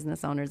small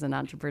business owners and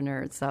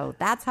entrepreneurs. So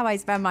that's how I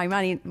spend my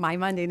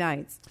Monday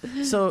nights.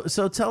 So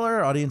tell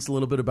our audience a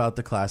little bit about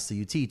the class that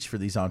you teach for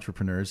these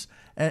entrepreneurs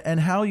and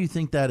how you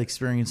think that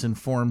experience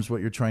informs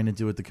what you're trying to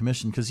do at the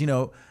commission. Because,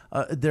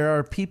 there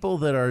are people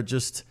that are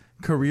just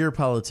career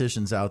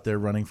politicians out there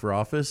running for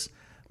office,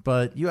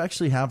 but you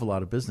actually have a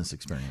lot of business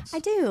experience. I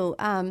do.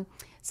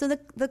 So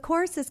the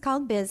course is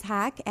called Biz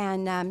Hack,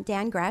 and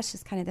Dan Gresh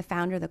is kind of the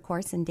founder of the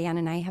course, and Dan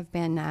and I have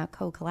been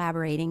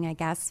co-collaborating, I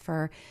guess,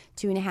 for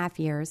 2.5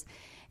 years.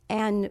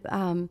 And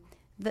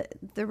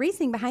the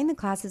reasoning behind the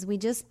class is we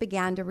just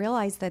began to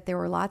realize that there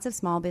were lots of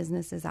small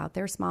businesses out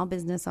there. Small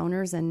business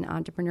owners and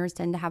entrepreneurs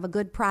tend to have a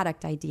good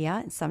product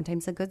idea and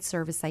sometimes a good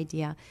service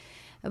idea,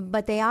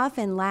 but they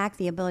often lack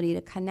the ability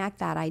to connect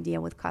that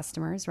idea with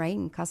customers, right?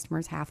 And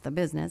customers half the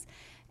business.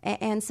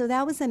 And so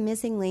that was a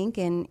missing link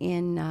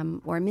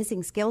or a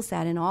missing skill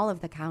set in all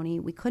of the county.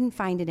 We couldn't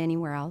find it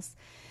anywhere else.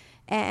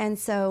 And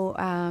so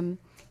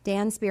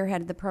Dan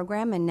spearheaded the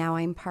program, and now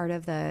I'm part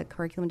of the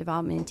curriculum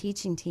development and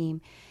teaching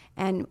team.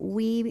 And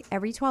we,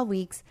 every 12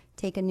 weeks,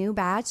 take a new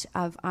batch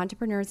of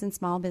entrepreneurs and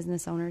small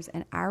business owners,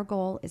 and our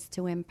goal is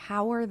to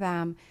empower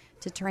them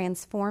to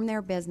transform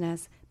their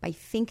business by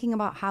thinking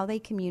about how they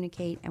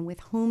communicate and with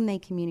whom they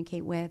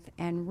communicate with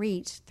and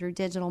reach through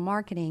digital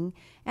marketing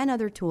and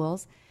other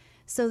tools,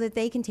 so that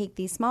they can take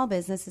these small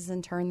businesses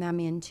and turn them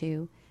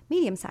into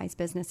medium-sized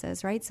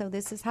businesses, right? So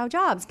this is how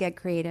jobs get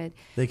created.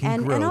 They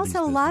can grow and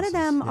also these a lot of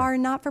them businesses, are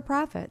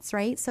not-for-profits,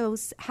 right? So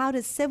how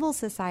does civil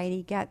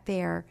society get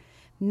their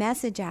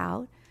message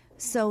out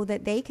so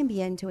that they can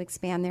begin to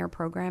expand their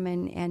program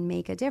and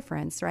make a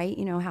difference, right?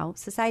 You know how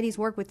societies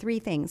work with three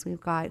things.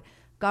 We've got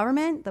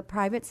government, the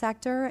private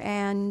sector,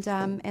 and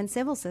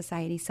civil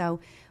society. So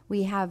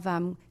we have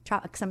some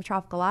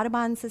Tropical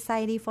Audubon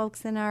Society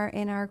folks in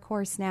our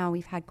course now.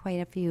 We've had quite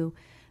a few.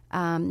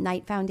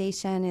 Knight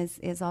Foundation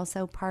is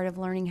also part of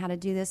learning how to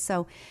do this.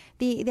 So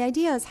the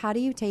idea is, how do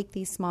you take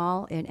these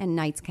small, and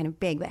Knight's kind of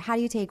big, but how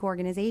do you take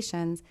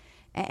organizations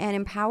and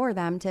empower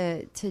them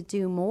to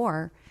do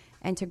more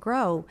and to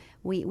grow?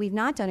 We've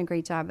not done a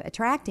great job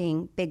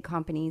attracting big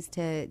companies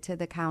to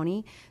the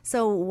county.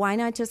 So why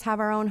not just have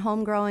our own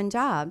homegrown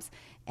jobs?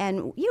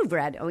 And you've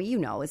read,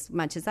 as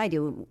much as I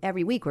do,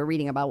 every week we're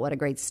reading about what a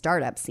great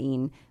startup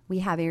scene we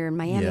have here in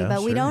Miami,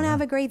 but we don't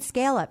have a great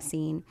scale-up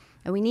scene,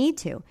 and we need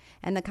to.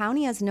 And the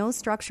county has no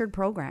structured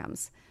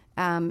programs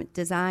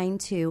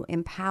designed to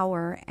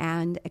empower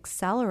and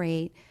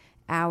accelerate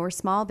our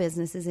small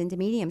businesses into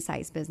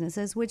medium-sized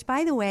businesses, which,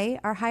 by the way,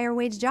 are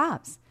higher-wage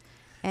jobs.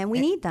 And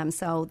we need them.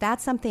 So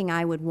that's something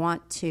I would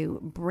want to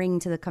bring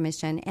to the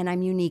commission, and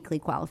I'm uniquely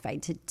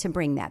qualified to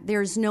bring that.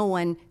 There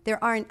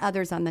aren't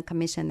others on the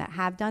commission that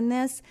have done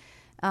this.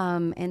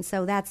 And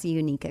so that's a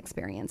unique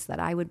experience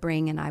that I would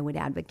bring, and I would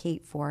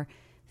advocate for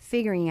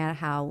figuring out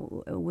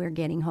how we're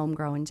getting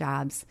homegrown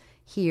jobs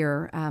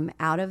here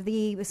out of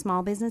the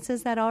small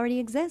businesses that already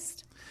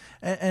exist.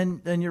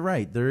 And you're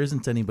right. There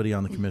isn't anybody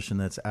on the commission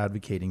that's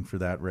advocating for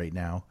that right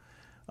now.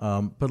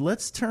 But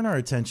let's turn our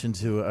attention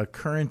to a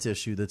current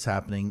issue that's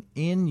happening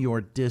in your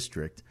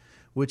district,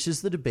 which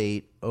is the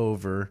debate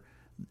over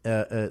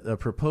a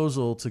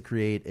proposal to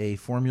create a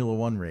Formula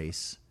One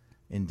race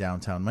in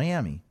downtown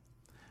Miami.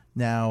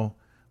 Now,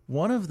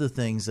 one of the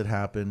things that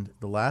happened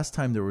the last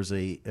time there was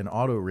an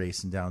auto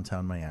race in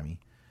downtown Miami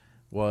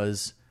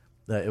was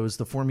that it was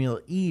the Formula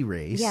E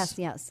race.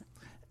 Yes.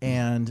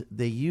 And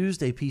they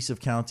used a piece of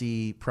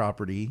county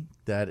property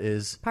that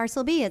is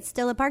Parcel B. It's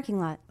still a parking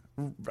lot.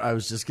 I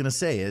was just going to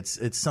say,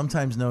 it's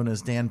sometimes known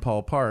as Dan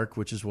Paul Park,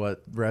 which is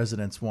what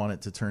residents want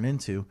it to turn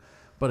into,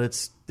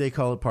 but they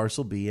call it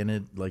Parcel B, and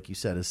it, like you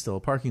said, is still a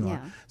parking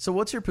lot. Yeah. So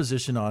what's your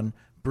position on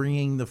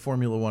bringing the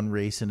Formula One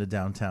race into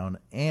downtown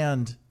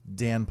and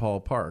Dan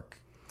Paul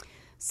Park?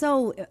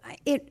 So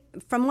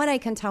from what I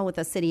can tell with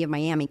the City of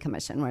Miami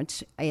Commission,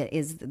 which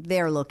is,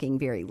 they're looking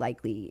very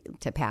likely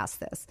to pass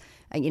this,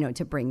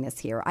 to bring this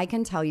here. I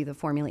can tell you the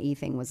Formula E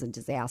thing was a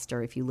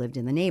disaster if you lived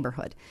in the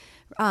neighborhood.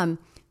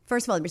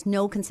 First of all, there was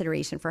no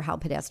consideration for how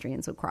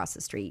pedestrians would cross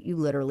the street. You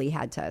literally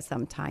had to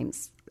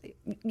sometimes,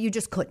 you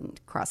just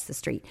couldn't cross the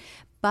street.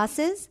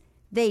 Buses,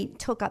 they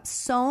took up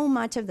so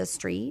much of the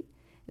street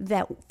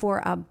that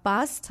for a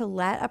bus to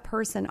let a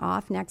person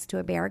off next to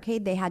a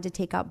barricade, they had to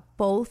take up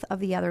both of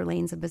the other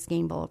lanes of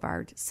Biscayne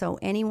Boulevard. So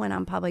anyone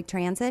on public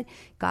transit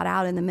got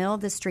out in the middle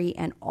of the street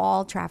and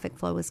all traffic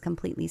flow was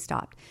completely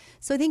stopped.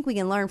 So I think we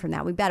can learn from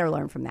that. We better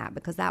learn from that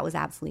because that was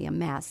absolutely a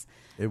mess.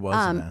 It was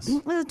a mess.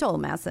 It was a total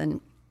mess.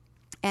 And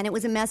And it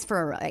was a mess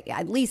for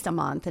at least a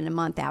month and a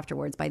month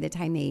afterwards by the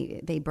time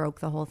they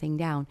broke the whole thing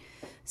down.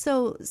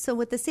 So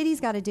what the city's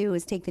got to do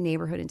is take the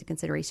neighborhood into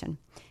consideration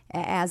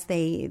as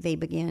they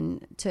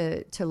begin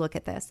to look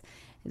at this.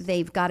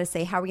 They've got to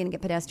say, how are we going to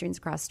get pedestrians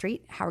across the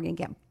street? How are we going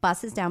to get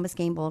buses down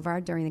Biscayne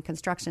Boulevard during the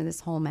construction of this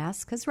whole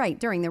mess? Because,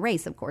 during the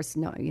race, of course,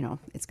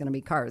 it's going to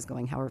be cars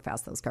going however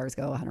fast those cars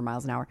go, 100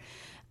 miles an hour.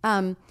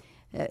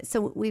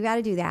 So we've got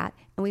to do that.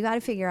 And we've got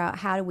to figure out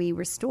how do we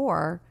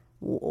restore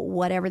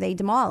whatever they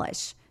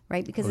demolish,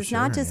 right? Because it's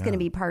not just going to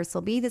be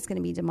Parcel B that's going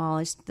to be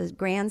demolished, the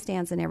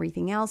grandstands and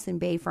everything else in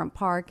Bayfront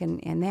Park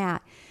and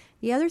that.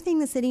 The other thing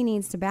the city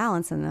needs to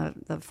balance,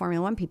 and the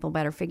Formula One people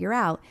better figure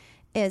out,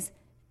 is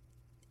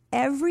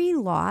every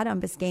lot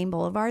on Biscayne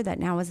Boulevard that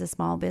now is a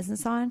small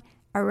business on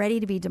are ready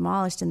to be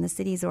demolished, and the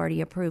city's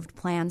already approved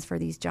plans for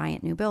these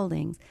giant new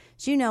buildings.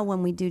 So,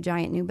 when we do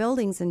giant new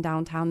buildings in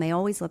downtown, they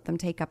always let them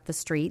take up the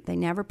street. They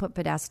never put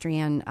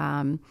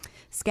pedestrian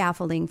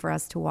scaffolding for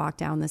us to walk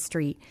down the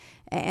street.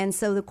 And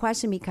so the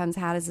question becomes,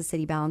 how does the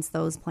city balance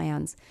those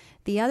plans?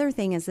 The other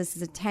thing is, this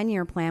is a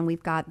 10-year plan.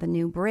 We've got the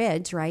new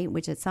bridge, right,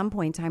 which at some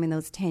point in time in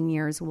those 10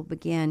 years will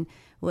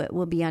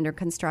be under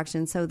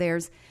construction. So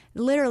there's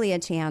literally a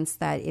chance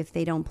that if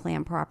they don't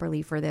plan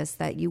properly for this,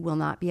 that you will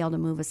not be able to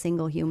move a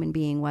single human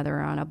being, whether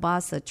on a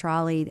bus, a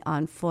trolley,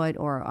 on foot,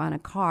 or on a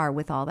car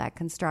with all that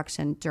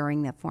construction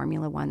during the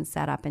Formula One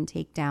setup and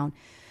takedown.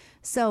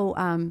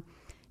 So,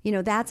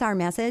 that's our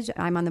message.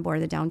 I'm on the board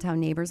of the Downtown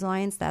Neighbors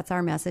Alliance. That's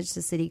our message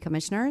to city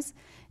commissioners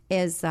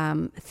is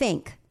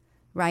think,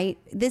 right?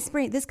 This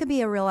could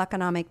be a real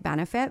economic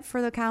benefit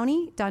for the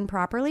county done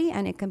properly,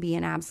 and it can be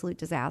an absolute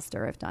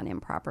disaster if done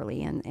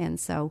improperly. And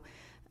so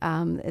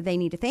they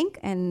need to think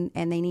and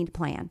they need to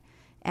plan.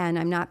 And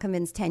I'm not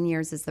convinced 10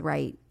 years is the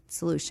right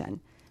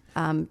solution.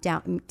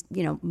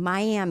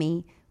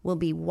 Miami will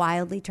be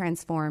wildly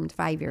transformed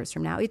 5 years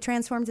from now. It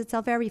transforms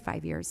itself every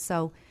 5 years.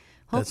 So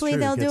hopefully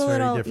they'll do a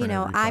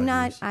little, I'm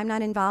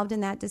not involved in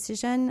that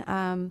decision.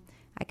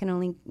 I can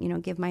only,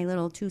 give my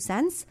little 2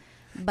 cents,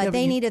 but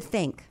they need to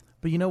think.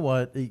 But you know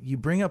what? You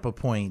bring up a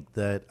point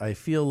that I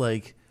feel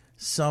like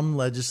some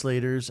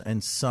legislators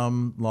and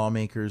some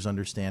lawmakers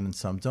understand and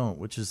some don't,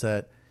 which is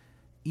that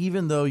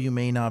even though you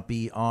may not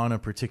be on a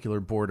particular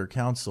board or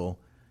council,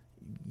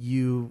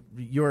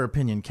 your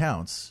opinion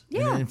counts.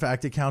 Yeah. And in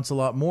fact, it counts a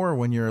lot more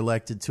when you're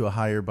elected to a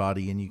higher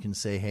body and you can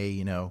say,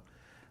 hey,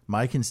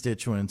 my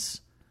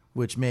constituents,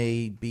 which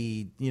may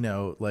be,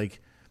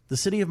 like the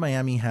city of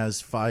Miami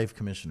has 5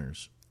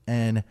 commissioners,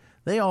 and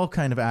they all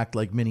kind of act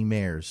like mini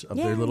mayors of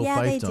their little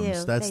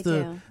fiefdoms.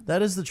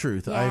 That is the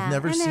truth. Yeah. I've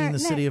never seen the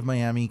city of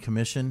Miami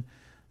commission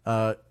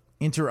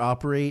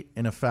interoperate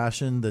in a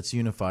fashion that's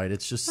unified.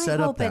 It's just set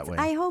up that way.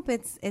 I hope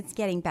it's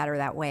getting better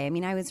that way. I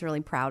mean, I was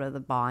really proud of the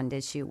bond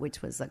issue,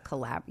 which was a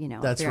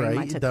That's very right.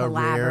 much a The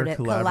rare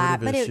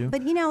collaborative issue.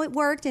 But it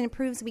worked, and it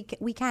proves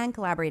we can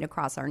collaborate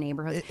across our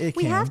neighborhoods.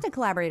 We have to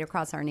collaborate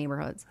across our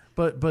neighborhoods.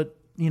 But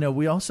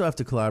we also have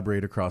to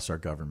collaborate across our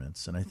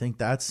governments, and I think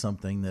that's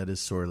something that is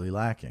sorely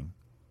lacking.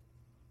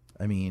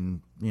 I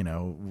mean,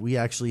 we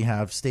actually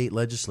have state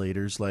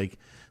legislators like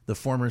the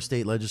former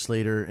state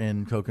legislator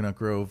in Coconut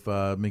Grove,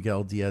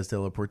 Miguel Diaz de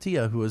la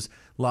Portilla, who was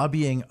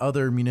lobbying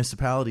other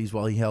municipalities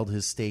while he held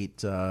his state,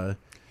 state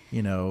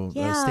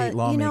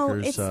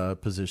lawmaker's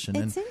position.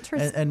 It's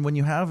interesting. And when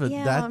you have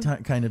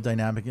that kind of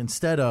dynamic,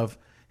 instead of,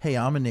 hey,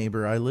 I'm a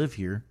neighbor, I live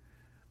here,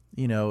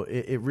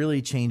 it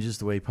really changes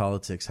the way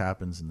politics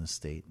happens in this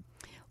state.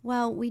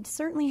 Well, we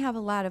certainly have a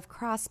lot of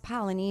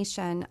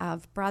cross-pollination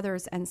of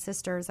brothers and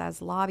sisters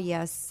as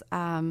lobbyists.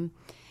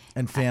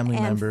 And family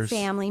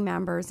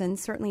members. And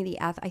certainly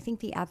I think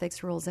the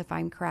ethics rules, if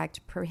I'm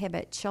correct,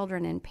 prohibit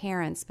children and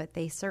parents, but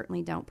they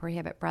certainly don't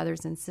prohibit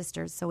brothers and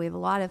sisters. So we have a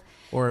lot of...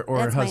 Or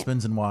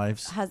husbands and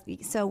wives.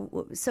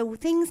 So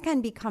things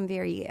can become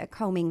very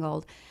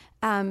commingled.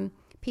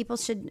 People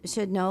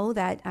should know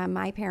that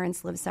my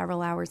parents live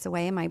several hours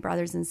away, and my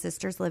brothers and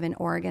sisters live in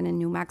Oregon and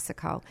New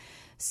Mexico.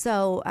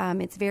 So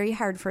it's very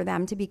hard for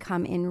them to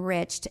become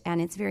enriched, and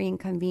it's very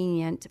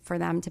inconvenient for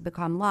them to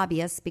become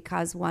lobbyists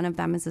because one of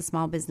them is a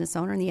small business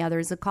owner and the other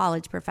is a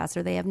college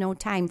professor. They have no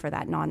time for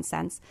that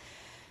nonsense.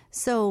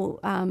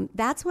 So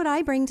that's what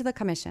I bring to the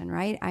commission,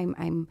 right?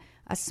 I'm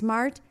a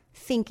smart,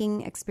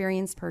 thinking,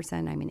 experienced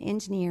person. I'm an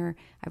engineer.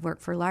 I've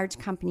worked for large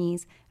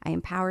companies. I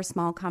empower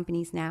small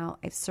companies now.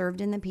 I've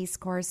served in the Peace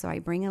Corps, so I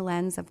bring a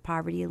lens of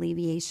poverty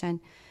alleviation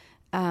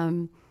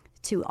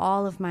to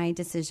all of my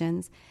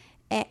decisions.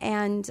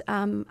 And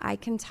I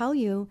can tell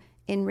you,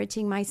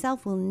 enriching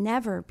myself will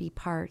never be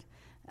part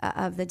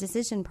of the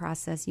decision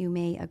process. You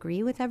may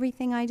agree with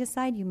everything I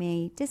decide. You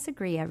may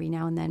disagree every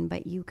now and then,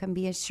 but you can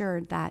be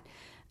assured that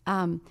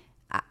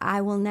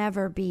I will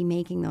never be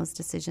making those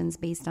decisions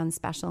based on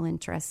special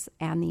interests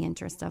and the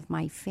interest of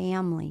my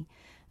family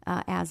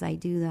as I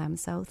do them.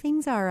 So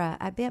things are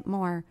a bit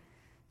more,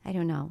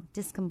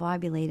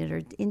 discombobulated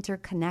or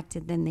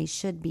interconnected than they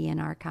should be in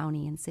our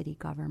county and city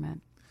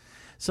government.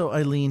 So,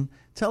 Eileen,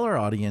 tell our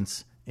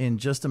audience in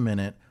just a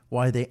minute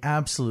why they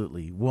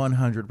absolutely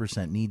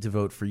 100% need to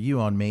vote for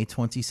you on May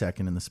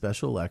 22nd in the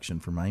special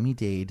election for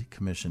Miami-Dade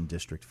Commission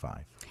District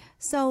 5.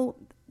 So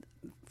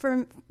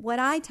for what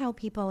I tell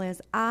people is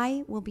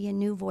I will be a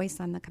new voice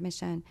on the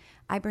commission.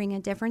 I bring a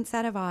different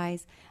set of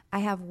eyes. I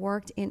have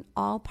worked in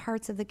all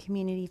parts of the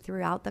community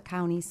throughout the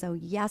county. So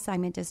yes,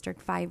 I'm a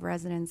District 5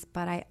 resident,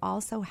 but I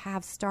also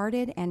have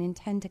started and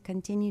intend to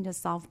continue to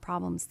solve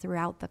problems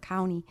throughout the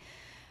county.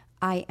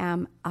 I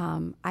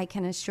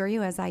can assure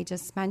you, as I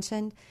just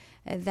mentioned,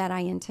 that I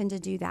intend to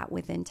do that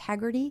with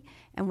integrity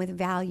and with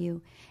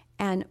value.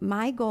 And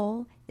my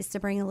goal is to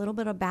bring a little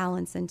bit of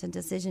balance into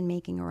decision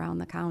making around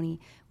the county.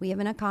 We have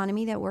an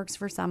economy that works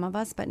for some of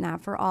us, but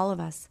not for all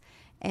of us.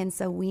 And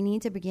so we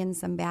need to begin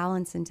some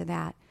balance into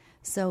that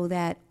so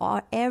that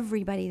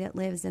everybody that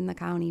lives in the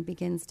county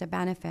begins to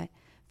benefit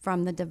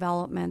from the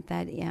development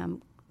that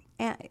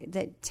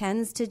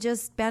tends to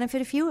just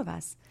benefit a few of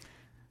us.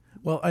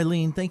 Well,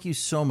 Eileen, thank you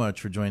so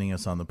much for joining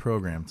us on the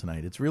program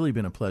tonight. It's really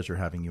been a pleasure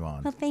having you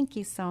on. Well, thank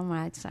you so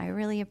much. I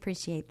really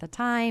appreciate the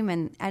time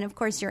and of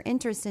course, your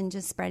interest in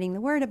just spreading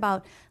the word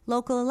about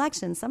local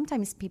elections.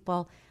 Sometimes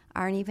people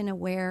aren't even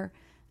aware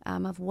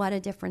of what a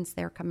difference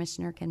their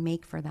commissioner can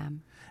make for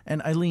them.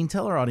 And Eileen,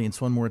 tell our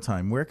audience one more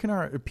time, where can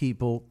our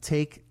people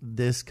take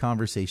this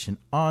conversation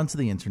onto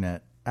the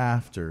internet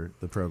after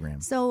the program?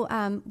 So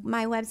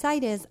my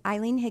website is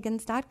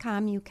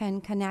eileenhiggins.com. You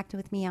can connect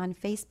with me on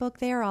Facebook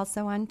there,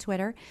 also on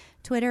Twitter.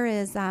 Twitter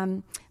is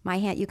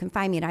you can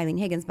find me at Eileen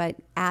Higgins, but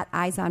at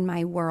Eyes on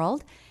My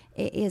World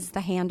is the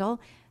handle.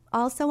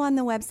 Also on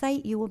the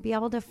website, you'll be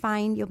able to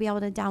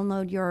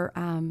download your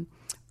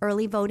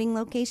early voting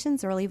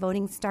locations. Early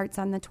voting starts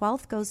on the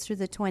 12th, goes through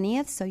the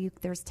 20th. So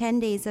there's 10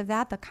 days of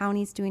that. The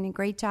county's doing a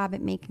great job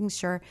at making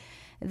sure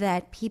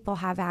that people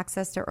have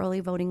access to early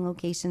voting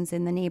locations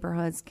in the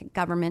neighborhoods,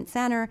 Government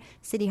Center,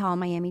 City Hall,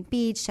 Miami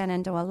Beach,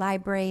 Shenandoah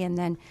Library, and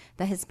then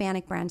the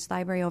Hispanic Branch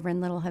Library over in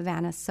Little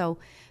Havana. So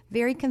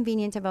very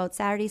convenient to vote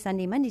Saturday,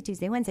 Sunday, Monday,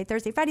 Tuesday, Wednesday,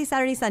 Thursday, Friday,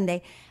 Saturday,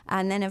 Sunday.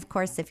 And then, of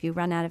course, if you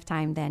run out of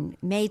time, then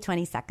May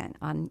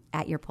 22nd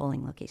at your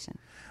polling location.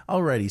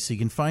 Alrighty, so you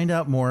can find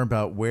out more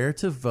about where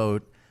to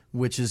vote,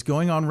 which is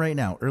going on right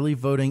now. Early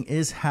voting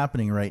is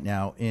happening right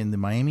now in the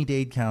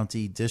Miami-Dade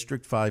County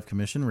District 5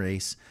 Commission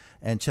race.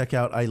 And check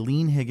out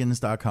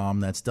eileenhiggins.com.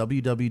 That's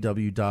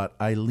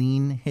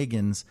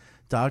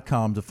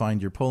www.eileenhiggins.com to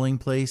find your polling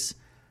place.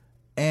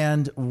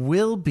 And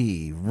we'll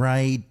be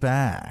right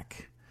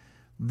back.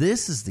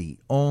 This is the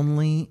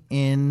Only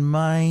in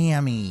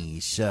Miami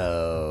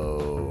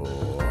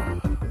show.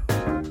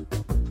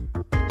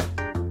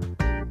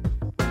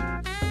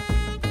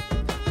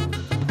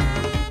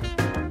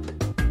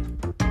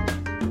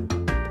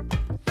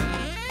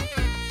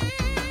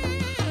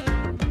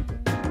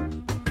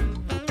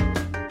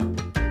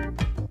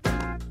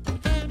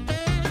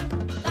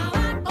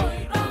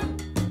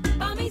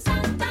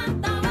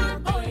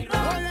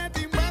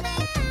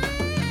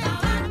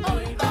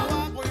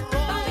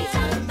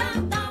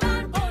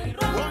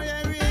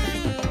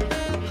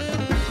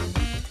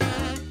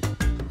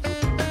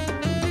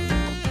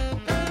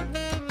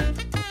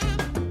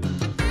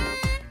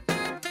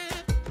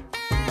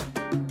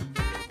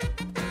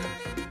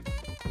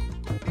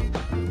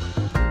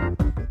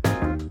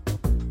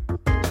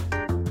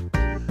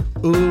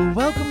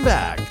 Welcome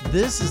back.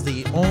 This is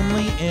the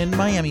Only in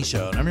Miami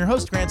show, and I'm your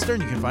host, Grant Stern.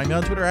 You can find me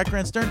on Twitter at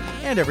Grant Stern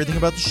and everything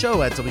about the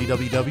show at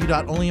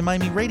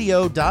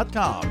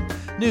www.onlyinmiamiradio.com.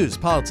 News,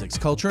 politics,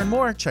 culture, and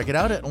more. Check it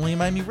out at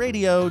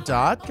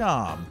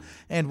onlyinmiamiradio.com.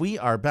 And we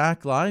are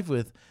back live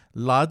with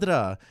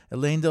Ladra,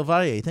 Elaine del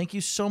Valle. Thank you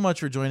so much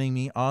for joining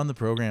me on the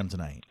program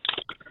tonight.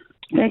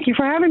 Thank you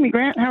for having me,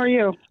 Grant. How are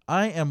you?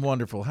 I am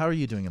wonderful. How are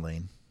you doing,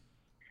 Elaine?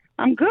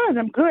 I'm good.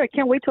 I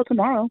can't wait till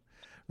tomorrow.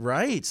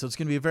 Right. So it's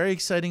going to be a very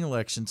exciting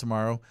election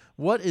tomorrow.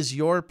 What is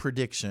your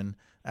prediction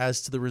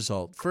as to the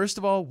result? First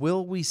of all,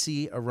 will we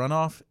see a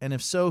runoff? And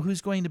if so, who's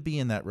going to be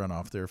in that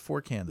runoff? There are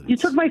 4 candidates. You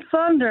took my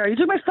thunder. I was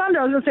going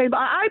to say,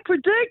 I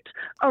predict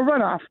a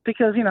runoff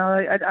because,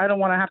 I don't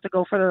want to have to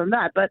go further than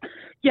that. But,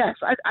 yes,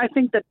 I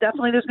think that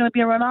definitely there's going to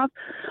be a runoff.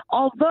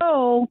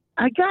 Although,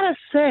 I got to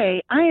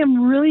say, I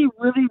am really,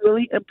 really,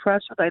 really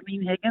impressed with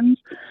Eileen Higgins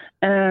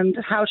and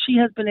how she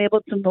has been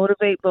able to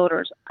motivate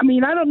voters. I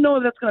mean, I don't know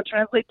if that's going to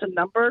translate to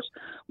numbers,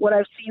 what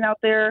I've seen out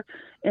there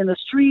in the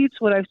streets,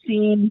 what I've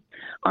seen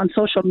on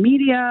social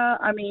media.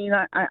 I mean,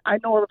 I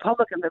know a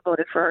Republican that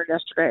voted for her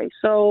yesterday.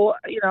 So,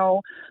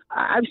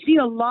 I've seen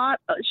a lot.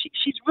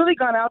 She's really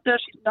gone out there.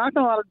 She's knocked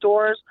on a lot of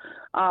doors.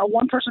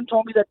 One person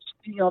told me that,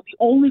 the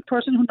only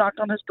person who knocked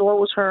on his door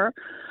was her.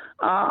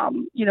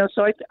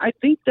 So I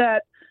think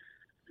that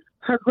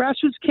her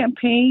grassroots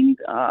campaign,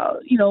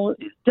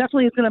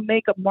 definitely is going to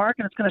make a mark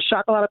and it's going to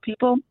shock a lot of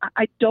people.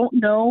 I don't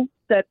know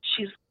that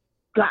she's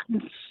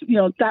gotten,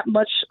 that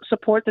much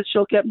support that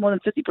she'll get more than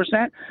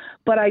 50%,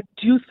 but I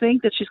do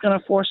think that she's going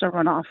to force a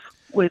runoff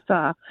with,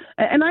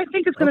 and I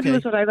think it's going to be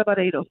with Elaine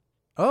Barreiro.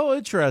 Oh,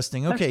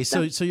 interesting. Okay,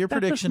 so your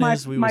prediction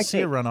is we will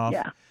see a runoff,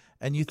 yeah.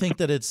 And you think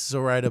that it's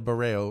Zoraida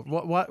Barrero.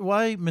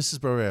 Why Mrs.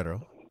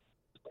 Barrero?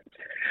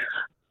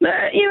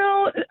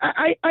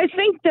 I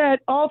think that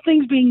all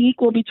things being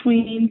equal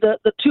between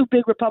the two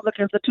big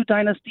Republicans, the two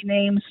dynasty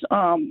names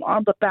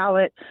on the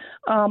ballot,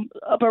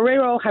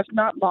 Barrero has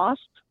not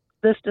lost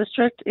this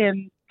district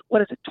in,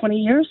 20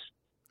 years?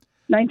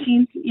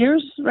 19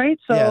 years, right?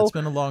 So yeah, it's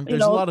been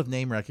there's a lot of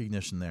name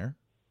recognition there.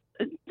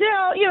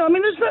 Yeah,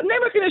 there's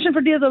name recognition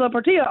for Diaz de la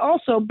Portilla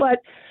also, but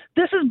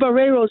this is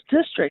Barrero's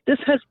district. This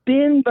has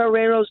been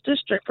Barrero's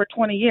district for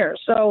 20 years.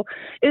 So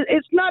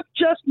it's not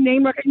just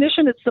name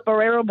recognition. It's the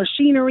Barrero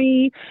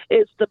machinery.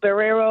 It's the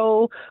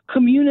Barrero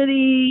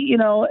community,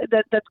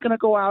 that's going to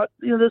go out.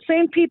 The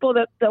same people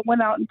that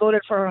went out and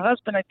voted for her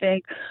husband, I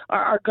think,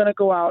 are going to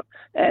go out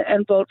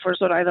and vote for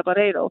Zoraida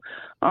Barrero.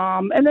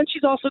 And then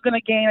she's also going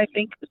to gain, I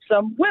think,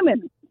 some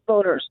women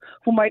voters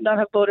who might not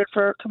have voted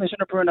for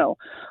Commissioner Bruno.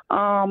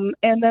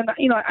 And then,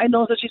 I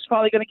know that she's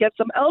probably going to get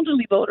some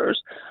elderly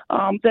voters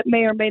that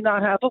may or may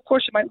not have. Of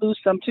course, she might lose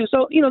some too.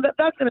 So,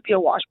 that's going to be a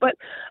wash. But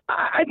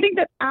I think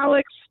that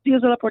Alex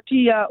Diaz de la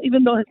Portilla,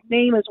 even though his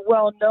name is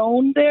well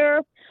known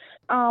there,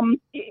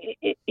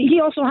 he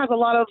also has a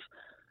lot of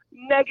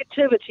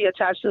negativity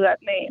attached to that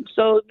name.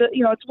 So,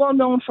 it's well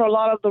known for a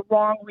lot of the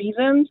wrong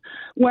reasons,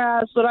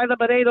 whereas Zoraida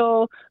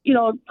Barrero,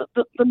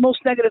 the most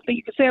negative thing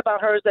you could say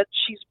about her is that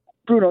she's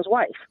Bruno's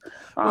wife.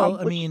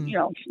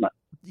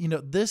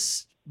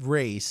 This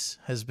race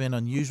has been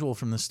unusual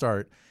from the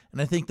start,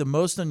 and I think the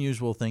most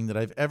unusual thing that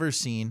I've ever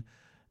seen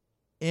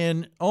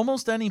in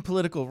almost any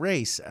political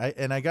race,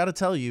 and I got to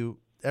tell you,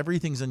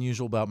 everything's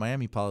unusual about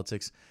Miami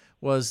politics,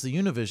 was the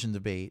Univision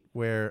debate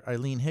where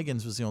Eileen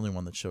Higgins was the only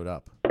one that showed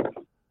up.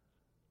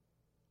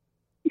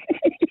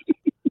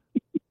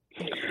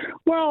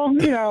 Well,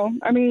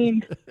 I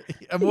mean,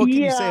 what can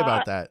you say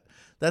about that?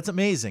 That's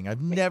amazing.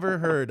 I've never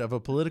heard of a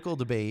political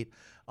debate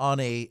on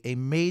a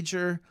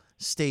major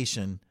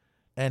station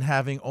and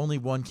having only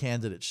one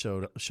candidate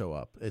show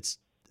up. It's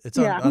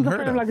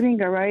unheard of. La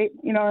Gringa, right?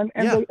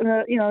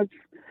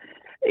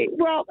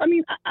 Well, I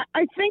mean,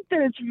 I think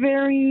that it's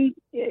very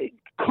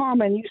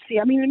common. You see,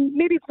 I mean,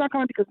 maybe it's not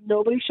common because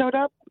nobody showed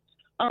up.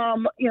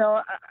 I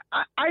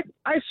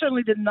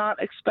certainly did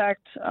not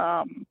expect,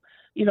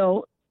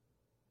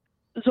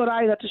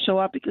 Zoraida to show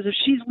up, because if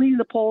she's leading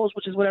the polls,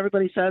 which is what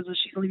everybody says, is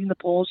she's leading the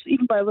polls,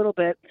 even by a little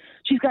bit,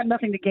 she's got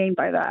nothing to gain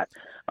by that.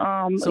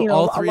 So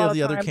all three of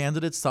the other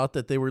candidates thought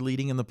that they were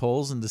leading in the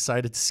polls and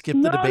decided to skip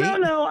the debate?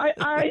 No.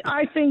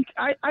 I think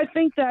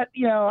that,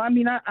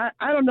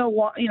 I don't know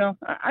what,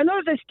 I know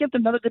that they skipped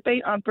another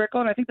debate on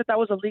Brickell, and I think that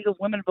was a League of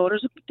Women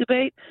Voters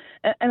debate.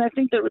 And I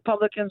think that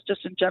Republicans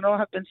just in general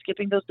have been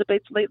skipping those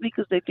debates lately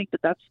because they think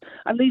that that's,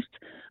 at least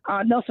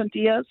Nelson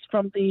Diaz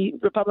from the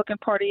Republican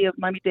Party of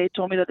Miami-Dade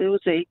told me that it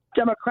was a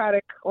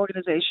Democratic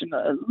organization,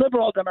 a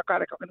liberal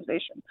Democratic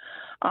organization.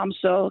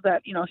 So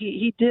that,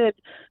 he did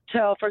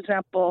tell, for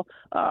example,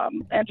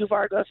 Andrew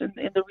Vargas in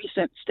the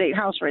recent state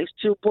house race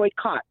to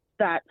boycott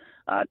that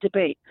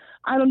debate.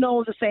 I don't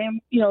know if the same,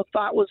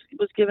 thought was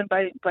given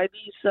by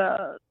these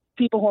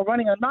people who are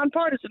running a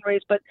nonpartisan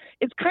race, but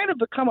it's kind of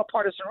become a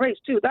partisan race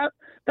too. That's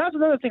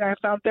another thing I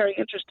found very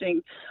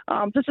interesting.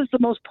 This is the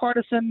most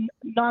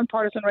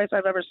nonpartisan race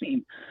I've ever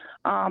seen,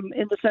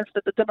 in the sense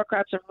that the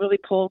Democrats have really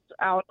pulled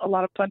out a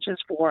lot of punches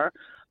for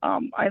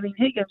Eileen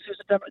Higgins, who's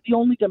the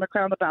only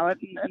Democrat on the ballot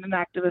and an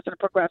activist and a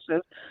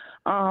progressive.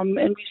 And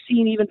we've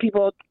seen even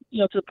people,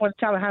 to the point of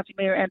Tallahassee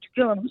Mayor Andrew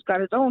Gillum, who's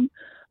got his own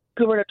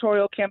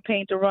gubernatorial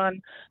campaign to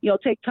run,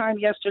 take time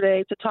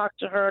yesterday to talk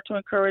to her, to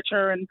encourage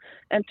her,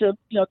 and to,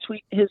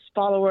 tweet his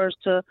followers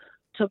to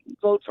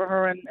vote for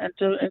her and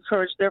to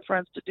encourage their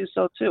friends to do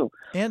so too.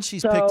 And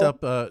she's picked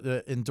up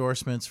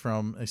endorsements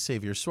from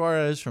Xavier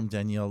Suarez, from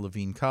Danielle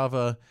Levine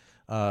Cava,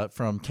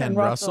 from Ken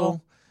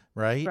Russell,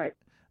 right? Right.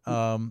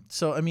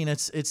 So, I mean,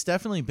 it's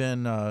definitely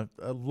been a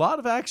lot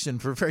of action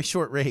for a very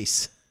short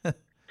race.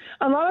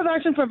 A lot of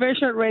action for a very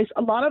short race.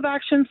 A lot of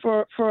action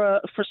for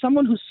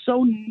someone who's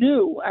so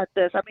new at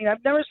this. I mean,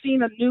 I've never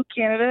seen a new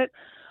candidate,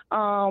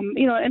 and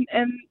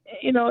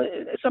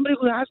somebody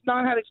who has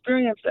not had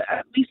experience,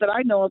 at least that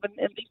I know of,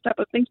 in these type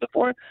of things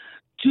before,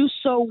 do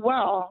so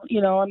well.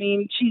 I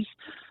mean,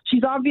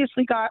 she's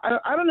obviously got.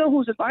 I don't know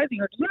who's advising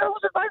her. Do you know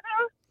who's advising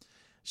her?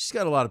 She's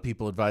got a lot of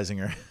people advising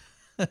her.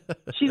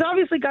 She's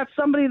obviously got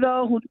somebody,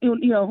 though,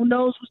 who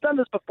knows, who's done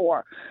this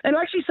before. And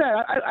like she said,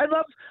 I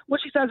love what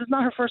she says. It's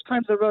not her first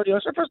time to the rodeo.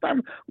 It's her first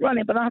time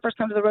running, but not her first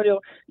time to the rodeo.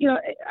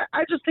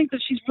 I just think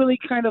that she's really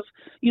kind of,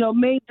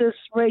 made this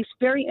race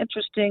very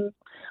interesting.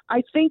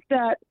 I think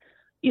that,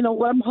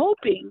 what I'm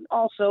hoping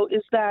also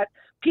is that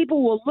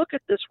people will look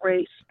at this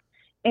race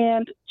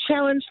and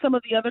challenge some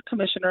of the other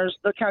commissioners,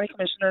 the county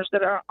commissioners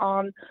that are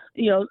on,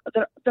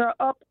 that are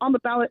up on the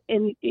ballot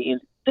in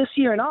this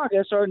year in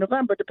August or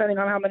November, depending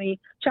on how many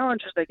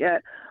challengers they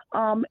get.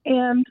 And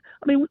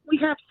I mean, we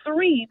have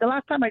three. The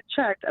last time I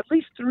checked, at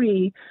least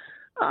three: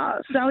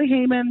 Sally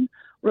Heyman,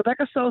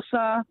 Rebecca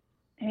Sosa,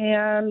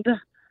 and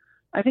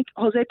I think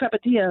Jose Pepe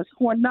Diaz,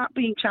 who are not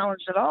being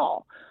challenged at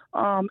all.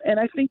 And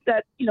I think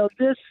that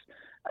this,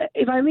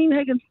 if Eileen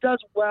Higgins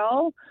does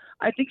well,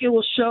 I think it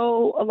will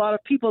show a lot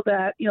of people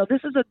that this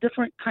is a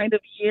different kind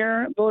of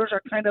year. Voters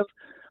are kind of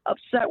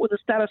upset with the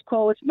status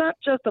quo. It's not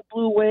just a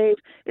blue wave.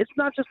 It's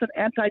not just an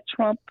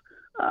anti-Trump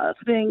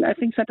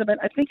sentiment.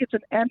 I think it's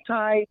an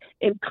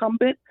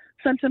anti-incumbent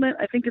sentiment.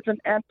 I think it's an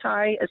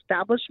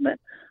anti-establishment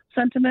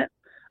sentiment.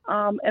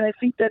 And I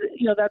think that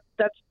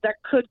that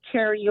could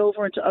carry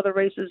over into other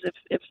races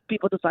if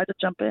people decide to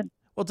jump in.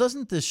 Well,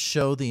 doesn't this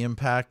show the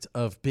impact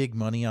of big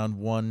money on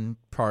one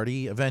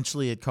party?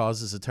 Eventually, it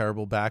causes a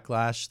terrible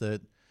backlash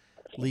that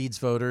leads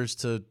voters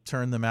to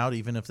turn them out,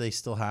 even if they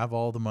still have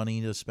all the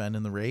money to spend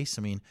in the race.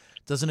 I mean,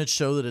 doesn't it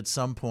show that at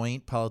some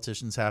point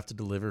politicians have to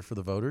deliver for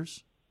the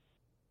voters?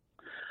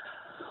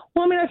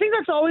 Well, I mean, I think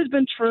that's always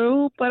been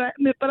true, but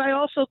I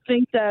also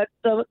think that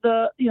that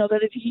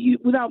if you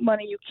without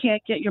money you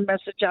can't get your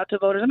message out to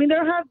voters. I mean,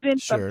 there have been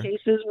some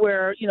cases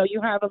where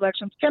you have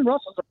elections. Ken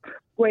Russell's a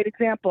great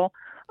example.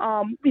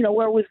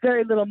 Where it was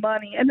very little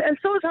money, and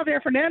so is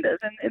Javier Fernandez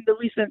in the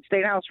recent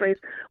state house race,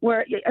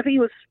 where I think he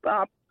was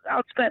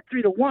outspent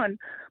 3-1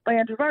 by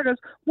Andrew Vargas,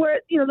 where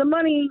the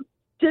money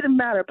didn't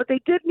matter, but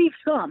they did need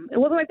some. It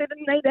wasn't like they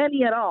didn't need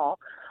any at all.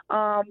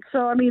 So,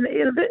 I mean,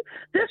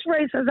 this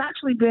race has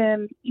actually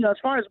been, as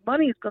far as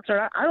money is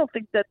concerned, I don't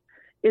think that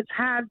it's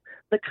had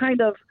the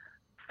kind of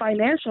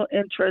financial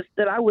interest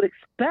that I would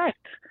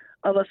expect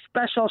of a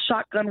special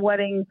shotgun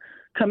wedding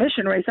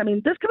commission race. I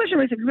mean, this commission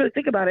race, if you really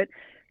think about it,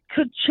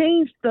 could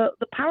change the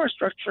power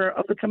structure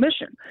of the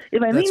commission.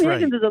 If Eileen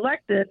Higgins is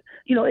elected,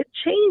 it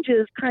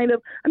changes kind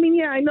of. I mean,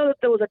 I know that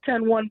there was a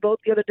 10-1 vote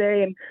the other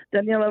day, and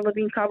Daniela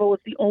Levine Cava was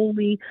the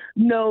only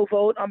no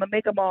vote on the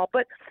make 'em all.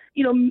 But,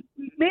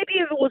 maybe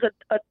if it was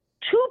a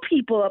two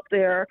people up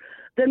there,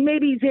 then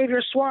maybe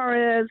Xavier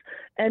Suarez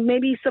and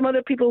maybe some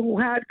other people who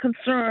had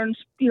concerns,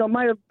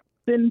 might have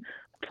been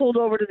pulled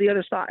over to the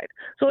other side.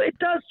 So it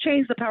does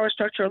change the power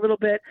structure a little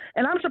bit,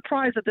 and I'm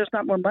surprised that there's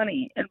not more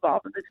money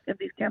involved in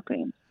these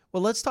campaigns.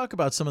 Well, let's talk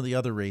about some of the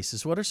other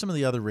races. What are some of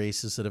the other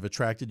races that have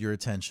attracted your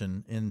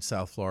attention in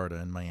South Florida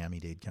and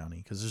Miami-Dade County?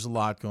 Because there's a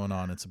lot going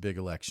on. It's a big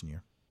election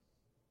year.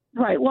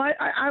 Right. Well,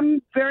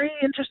 I'm very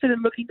interested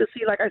in looking to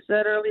see, like I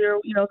said earlier,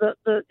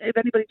 if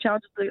anybody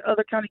challenges the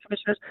other county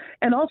commissioners,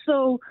 and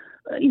also,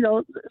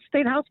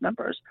 state house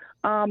members,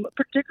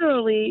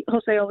 particularly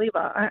Jose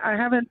Oliva. I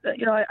haven't,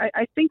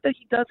 I think that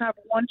he does have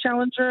one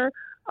challenger,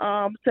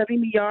 Sevi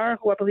Millar,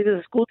 who I believe is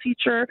a school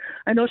teacher.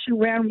 I know she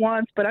ran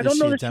once, but I don't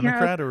know that she has. Is she a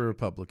Democrat or a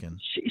Republican?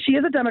 She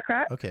is a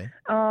Democrat. Okay.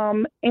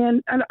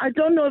 And I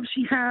don't know if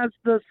she has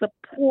the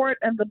support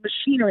and the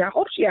machinery. I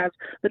hope she has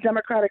the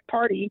Democratic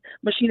Party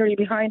machinery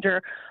behind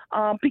her,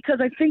 because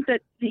I think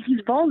that he's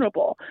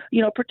vulnerable,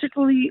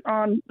 particularly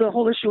on the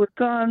whole issue with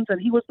guns.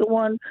 And he was the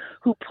one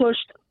who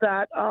pushed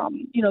that,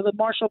 the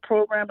Marshall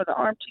program or the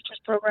Armed Teachers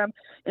program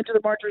into the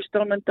Marjorie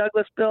Stoneman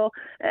Douglas bill.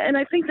 And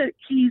I think that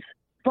he's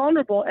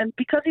vulnerable, and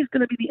because he's going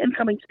to be the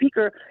incoming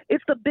speaker,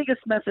 it's the biggest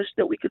message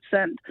that we could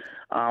send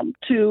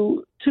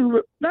to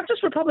not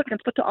just Republicans,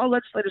 but to all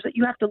legislators, that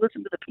you have to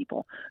listen to the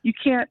people. You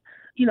can't,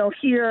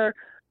 hear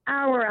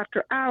hour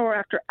after hour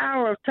after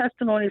hour of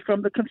testimony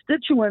from the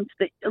constituents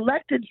that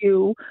elected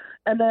you,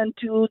 and then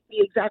do the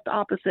exact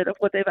opposite of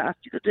what they've asked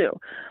you to do.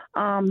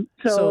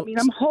 So I mean,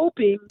 I'm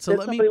hoping that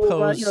somebody will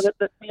run,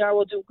 that PR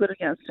will do good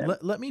against him.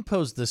 Let me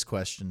pose this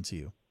question to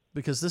you,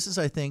 because this is,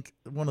 I think,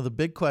 one of the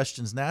big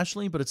questions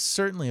nationally, but it's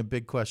certainly a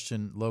big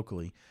question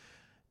locally.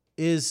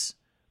 Is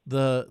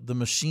the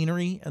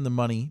machinery and the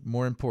money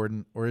more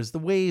important, or is the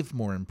wave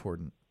more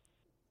important?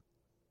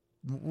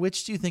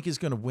 Which do you think is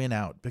going to win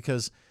out?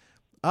 Because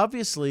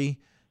obviously,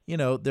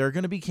 there are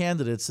going to be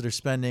candidates that are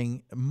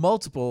spending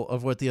multiple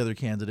of what the other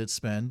candidates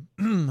spend,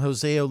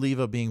 Jose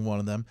Oliva being one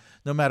of them.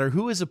 No matter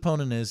who his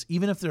opponent is,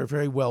 even if they're a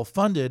very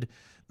well-funded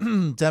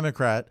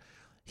Democrat,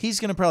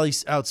 he's going to probably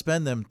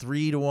outspend them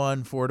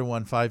 3-1,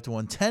 4-1,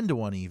 5-1,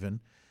 10-1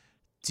 even.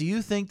 Do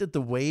you think that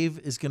the wave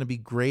is going to be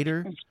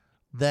greater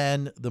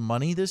than the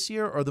money this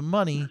year, or the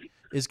money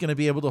is going to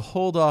be able to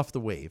hold off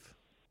the wave?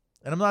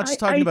 And I'm not just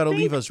talking about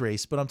Oliva's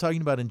race, but I'm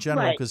talking about in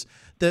general, because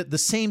the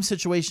same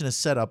situation is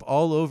set up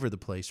all over the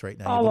place right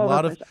now. You have a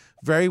lot of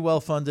very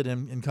well-funded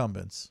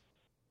incumbents.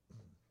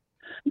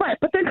 Right,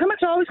 but the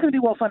incumbents are always going to be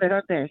well-funded,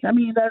 aren't they? I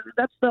mean,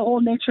 that's the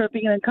whole nature of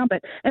being an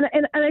incumbent. And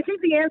I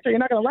think the answer, you're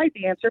not going to like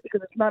the answer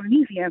because it's not an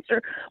easy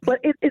answer, but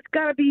it's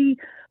got to be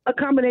a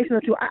combination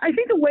of the two. I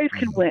think the wave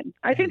can win.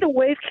 I think the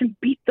wave can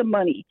beat the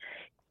money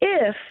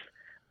if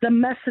the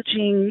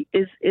messaging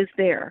is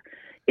there.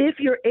 If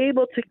you're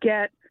able to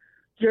get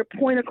your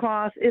point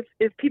across, if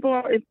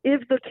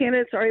the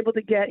candidates are able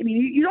to get,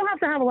 you don't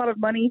have to have a lot of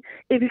money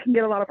if you can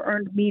get a lot of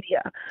earned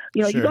media.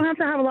 You don't have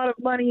to have a lot of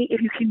money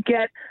if you can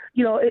get,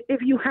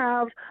 if you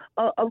have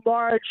a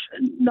large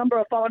number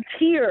of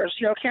volunteers,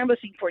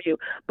 canvassing for you.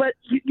 But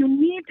you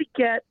need to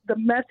get the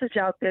message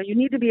out there. You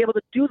need to be able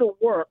to do the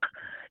work.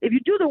 If you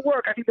do the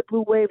work, I think the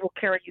blue wave will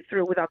carry you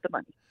through without the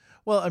money.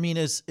 Well, I mean,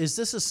 is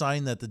this a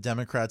sign that the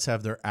Democrats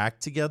have their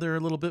act together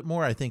a little bit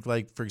more? I think,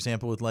 like, for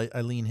example, with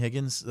Eileen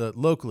Higgins,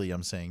 locally,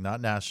 I'm saying,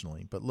 not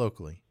nationally, but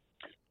locally.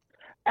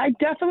 I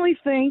definitely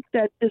think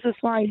that this is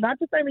fine. Not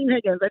just Eileen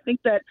Higgins. I think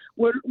that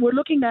we're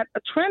looking at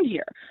a trend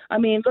here. I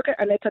mean, look at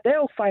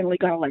Tadeo finally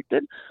got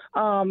elected,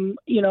 and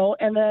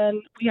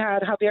then we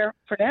had Javier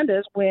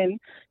Fernandez win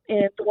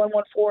in the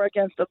 114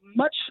 against a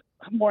much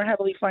more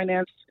heavily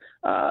financed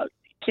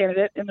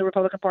candidate in the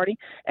Republican Party,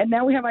 and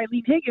now we have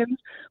Eileen Higgins,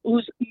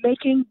 who's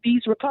making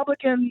these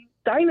Republican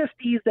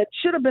dynasties that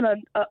should have been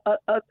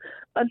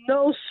a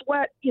no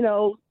sweat,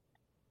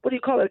 what do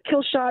you call it, a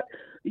kill shot,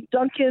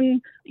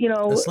 Duncan,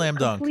 a slam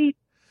dunk.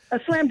 A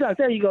slam dunk.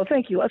 There you go.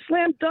 Thank you. A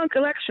slam dunk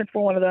election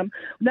for one of them.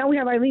 Now we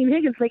have Eileen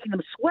Higgins making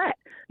them sweat,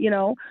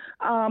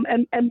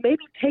 and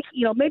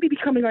maybe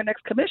becoming our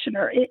next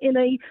commissioner in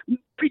a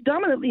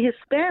predominantly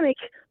Hispanic,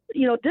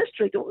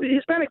 district,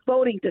 Hispanic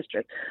voting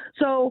district.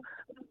 So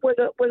where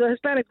the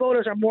Hispanic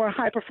voters are more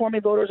high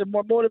performing voters and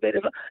more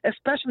motivated,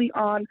 especially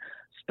on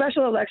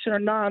special election or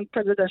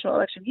non-presidential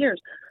election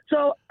years.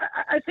 So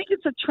I think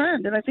it's a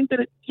trend, and I think that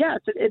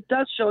it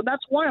does show. And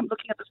that's why I'm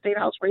looking at the state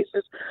house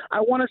races.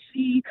 I want to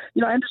see,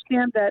 I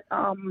understand that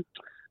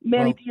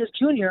Manny Diaz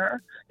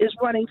Jr. is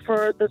running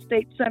for the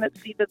state Senate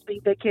seat that's being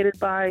vacated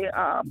by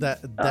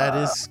that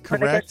is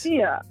correct.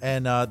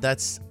 And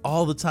that's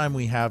all the time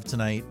we have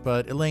tonight.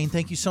 But Elaine,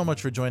 thank you so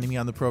much for joining me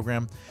on the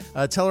program.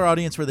 Tell our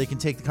audience where they can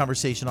take the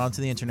conversation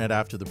onto the internet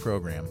after the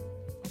program.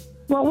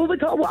 Well,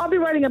 I'll be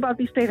writing about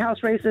these state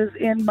house races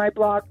in my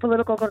blog,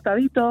 Political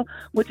Cortadito,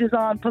 which is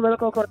on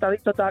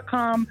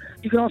politicalcortadito.com.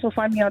 You can also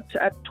find me on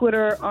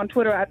Twitter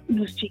at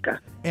News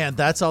Chica. And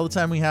that's all the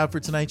time we have for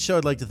tonight's show.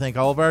 I'd like to thank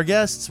all of our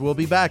guests. We'll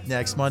be back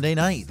next Monday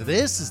night.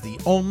 This is the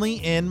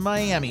Only in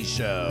Miami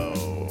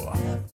show.